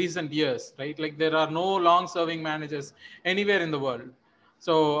the recent years, right? Like there are no long-serving managers anywhere in the world.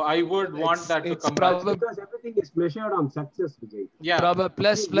 So I would want that to come back. Because everything is measured on success, Vijay. Yeah.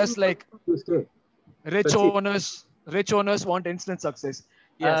 Plus like rich owners want instant success.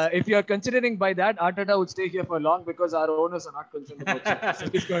 Yes. If you are considering by that, Arteta would stay here for long because our owners are not concerned about success.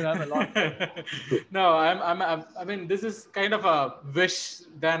 He's going to have a long time. No, I mean, this is kind of a wish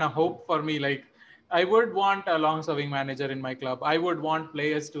than a hope for me. Like, I would want a long-serving manager in my club. I would want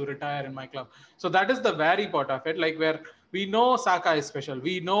players to retire in my club. So that is the very part of it. Like where we know Saka is special.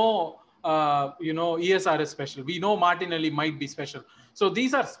 We know, ESR is special. We know Martinelli might be special. So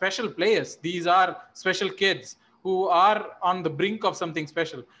these are special players. These are special kids who are on the brink of something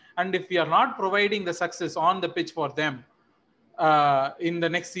special. And if we are not providing the success on the pitch for them in the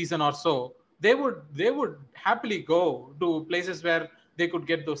next season or so, they would happily go to places where they could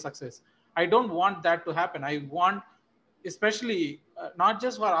get those success. I don't want that to happen. I want, especially not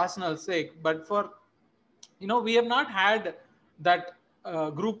just for Arsenal's sake, but for, we have not had that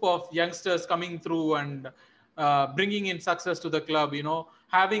group of youngsters coming through and bringing in success to the club,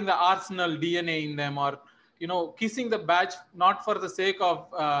 having the Arsenal DNA in them, or, kissing the badge, not for the sake of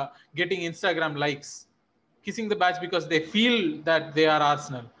getting Instagram likes, kissing the badge because they feel that they are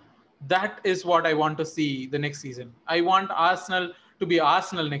Arsenal. That is what I want to see the next season. I want Arsenal to be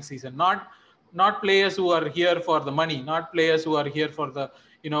Arsenal next season, not players who are here for the money, not players who are here for the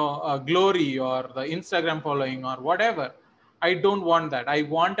glory or the Instagram following or whatever. I don't want that. I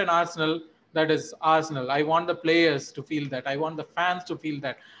want an Arsenal that is Arsenal. I want the players to feel that. I want the fans to feel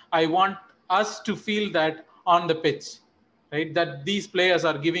that. I want us to feel that on the pitch, right? That these players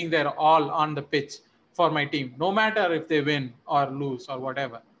are giving their all on the pitch for my team, no matter if they win or lose or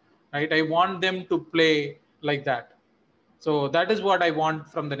whatever, right? I want them to play like that. So that is what I want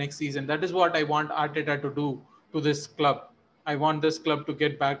from the next season. That is what I want Arteta to do to this club. I want this club to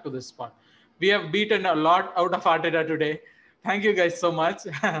get back to this spot. We have beaten a lot out of Arteta today. Thank you guys so much.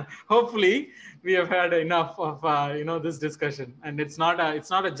 Hopefully, we have had enough of this discussion. And it's not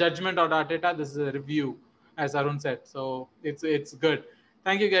a judgment on Arteta. This is a review, as Arun said. So it's good.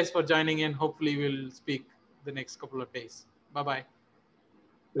 Thank you guys for joining in. Hopefully, we'll speak the next couple of days. Bye-bye.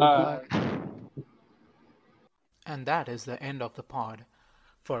 And that is the end of the pod.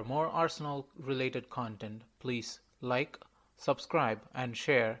 For more Arsenal-related content, please like, subscribe, and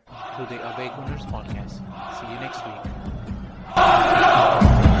share to the Away Gunners podcast. See you next week.